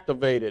that's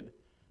activated,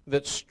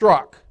 that's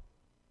struck.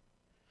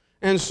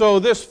 And so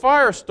this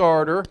fire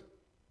starter,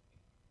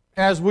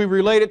 as we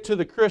relate it to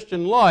the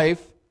Christian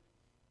life,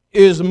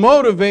 is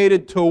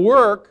motivated to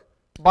work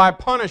by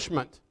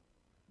punishment.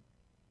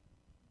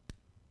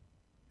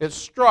 It's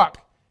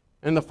struck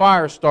and the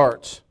fire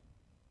starts.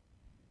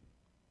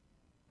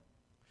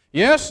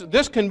 Yes,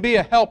 this can be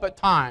a help at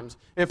times.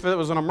 If it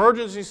was an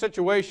emergency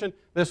situation,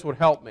 this would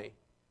help me.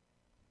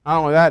 Not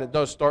only that, it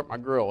does start my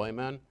grill,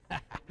 amen?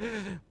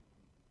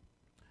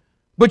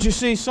 But you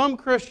see, some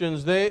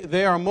Christians,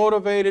 they are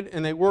motivated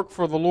and they work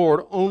for the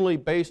Lord only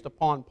based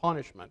upon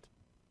punishment.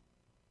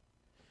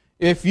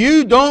 If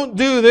you don't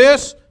do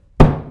this,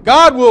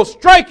 God will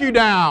strike you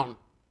down,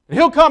 and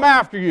He'll come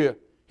after you.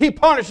 He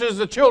punishes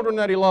the children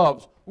that He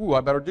loves. Ooh,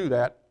 I better do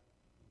that.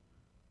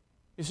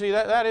 You see,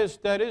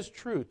 that is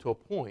true to a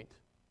point.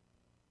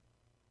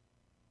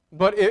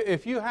 But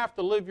if you have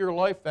to live your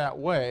life that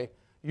way,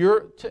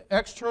 your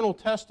external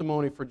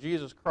testimony for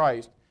Jesus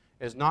Christ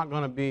is not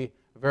going to be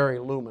very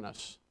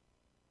luminous.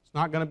 It's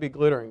not going to be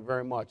glittering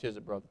very much, is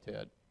it, Brother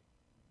Ted?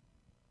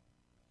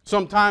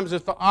 Sometimes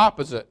it's the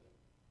opposite.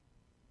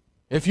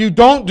 If you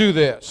don't do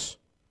this,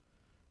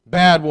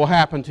 bad will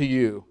happen to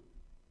you.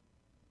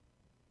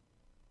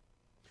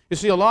 You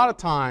see, a lot of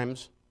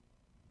times,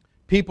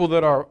 people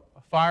that are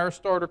fire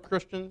starter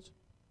Christians,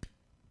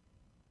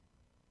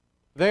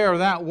 they are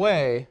that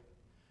way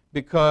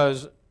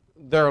because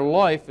their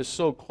life is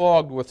so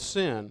clogged with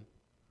sin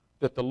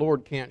that the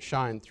Lord can't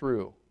shine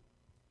through.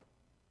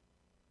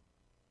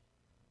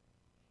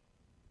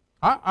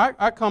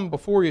 I come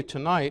before you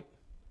tonight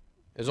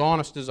as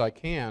honest as I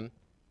can,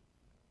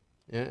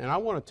 and I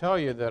want to tell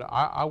you that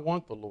I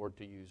want the Lord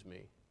to use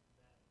me.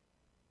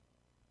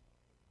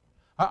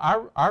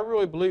 I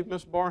really believe,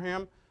 Miss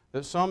Barham,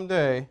 that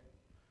someday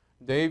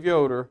Dave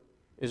Yoder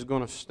is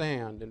going to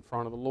stand in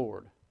front of the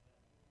Lord.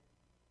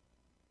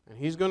 And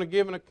he's going to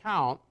give an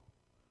account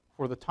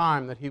for the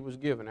time that he was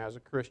given as a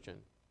Christian.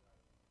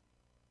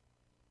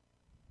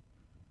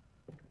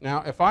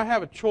 Now, if I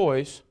have a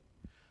choice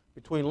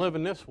between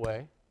living this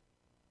way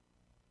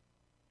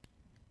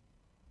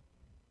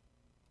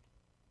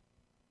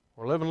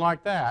or living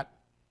like that,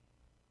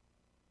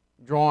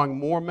 drawing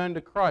more men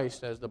to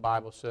Christ, as the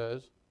Bible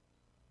says,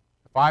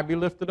 if I be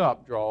lifted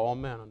up, draw all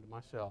men unto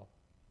myself.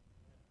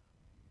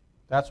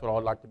 That's what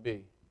I'd like to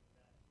be.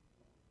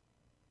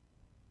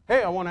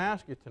 Hey, I want to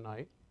ask you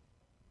tonight,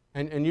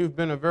 and you've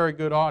been a very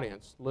good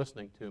audience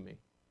listening to me.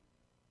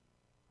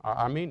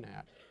 I mean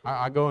that.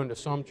 I go into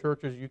some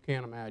churches you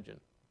can't imagine.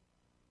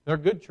 They're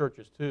good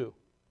churches too,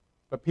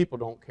 but people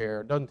don't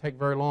care. It doesn't take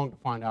very long to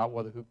find out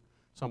whether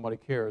somebody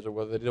cares or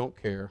whether they don't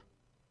care.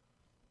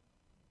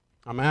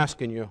 I'm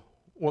asking you,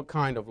 what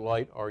kind of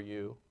light are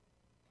you?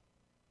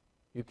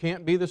 You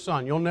can't be the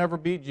sun. You'll never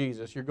be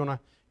Jesus. You're going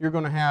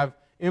to have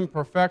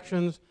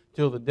imperfections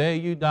till the day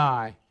you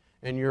die,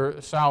 and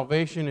your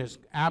salvation is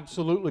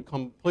absolutely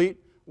complete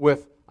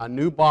with a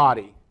new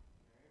body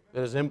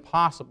that is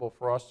impossible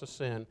for us to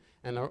sin,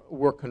 and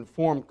we're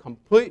conformed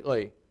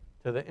completely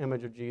to the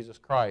image of Jesus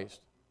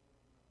Christ.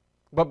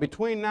 But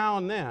between now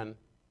and then,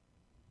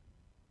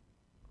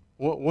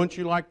 wouldn't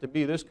you like to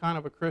be this kind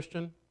of a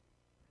Christian?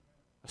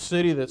 A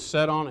city that's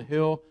set on a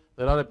hill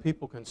that other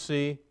people can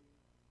see,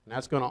 and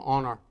that's going to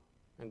honor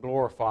and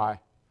glorify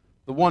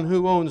the one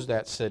who owns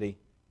that city,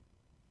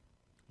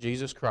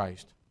 Jesus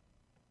Christ.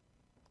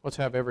 Let's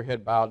have every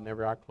head bowed and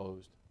every eye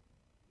closed.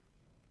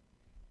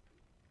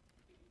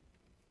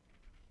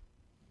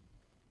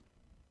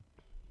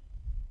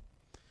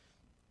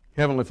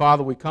 Heavenly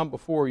Father, we come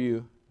before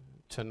you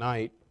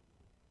tonight,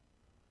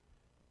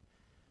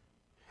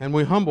 and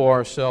we humble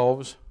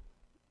ourselves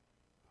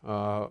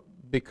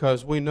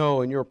because we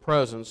know in your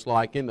presence,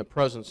 like in the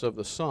presence of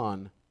the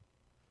Son,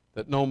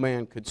 that no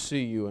man could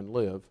see you and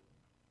live.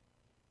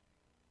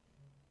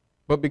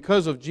 But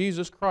because of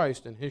Jesus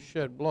Christ and His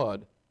shed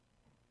blood,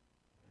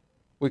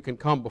 we can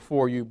come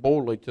before you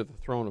boldly to the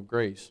throne of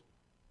grace.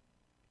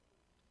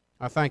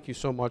 I thank you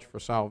so much for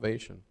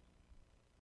salvation.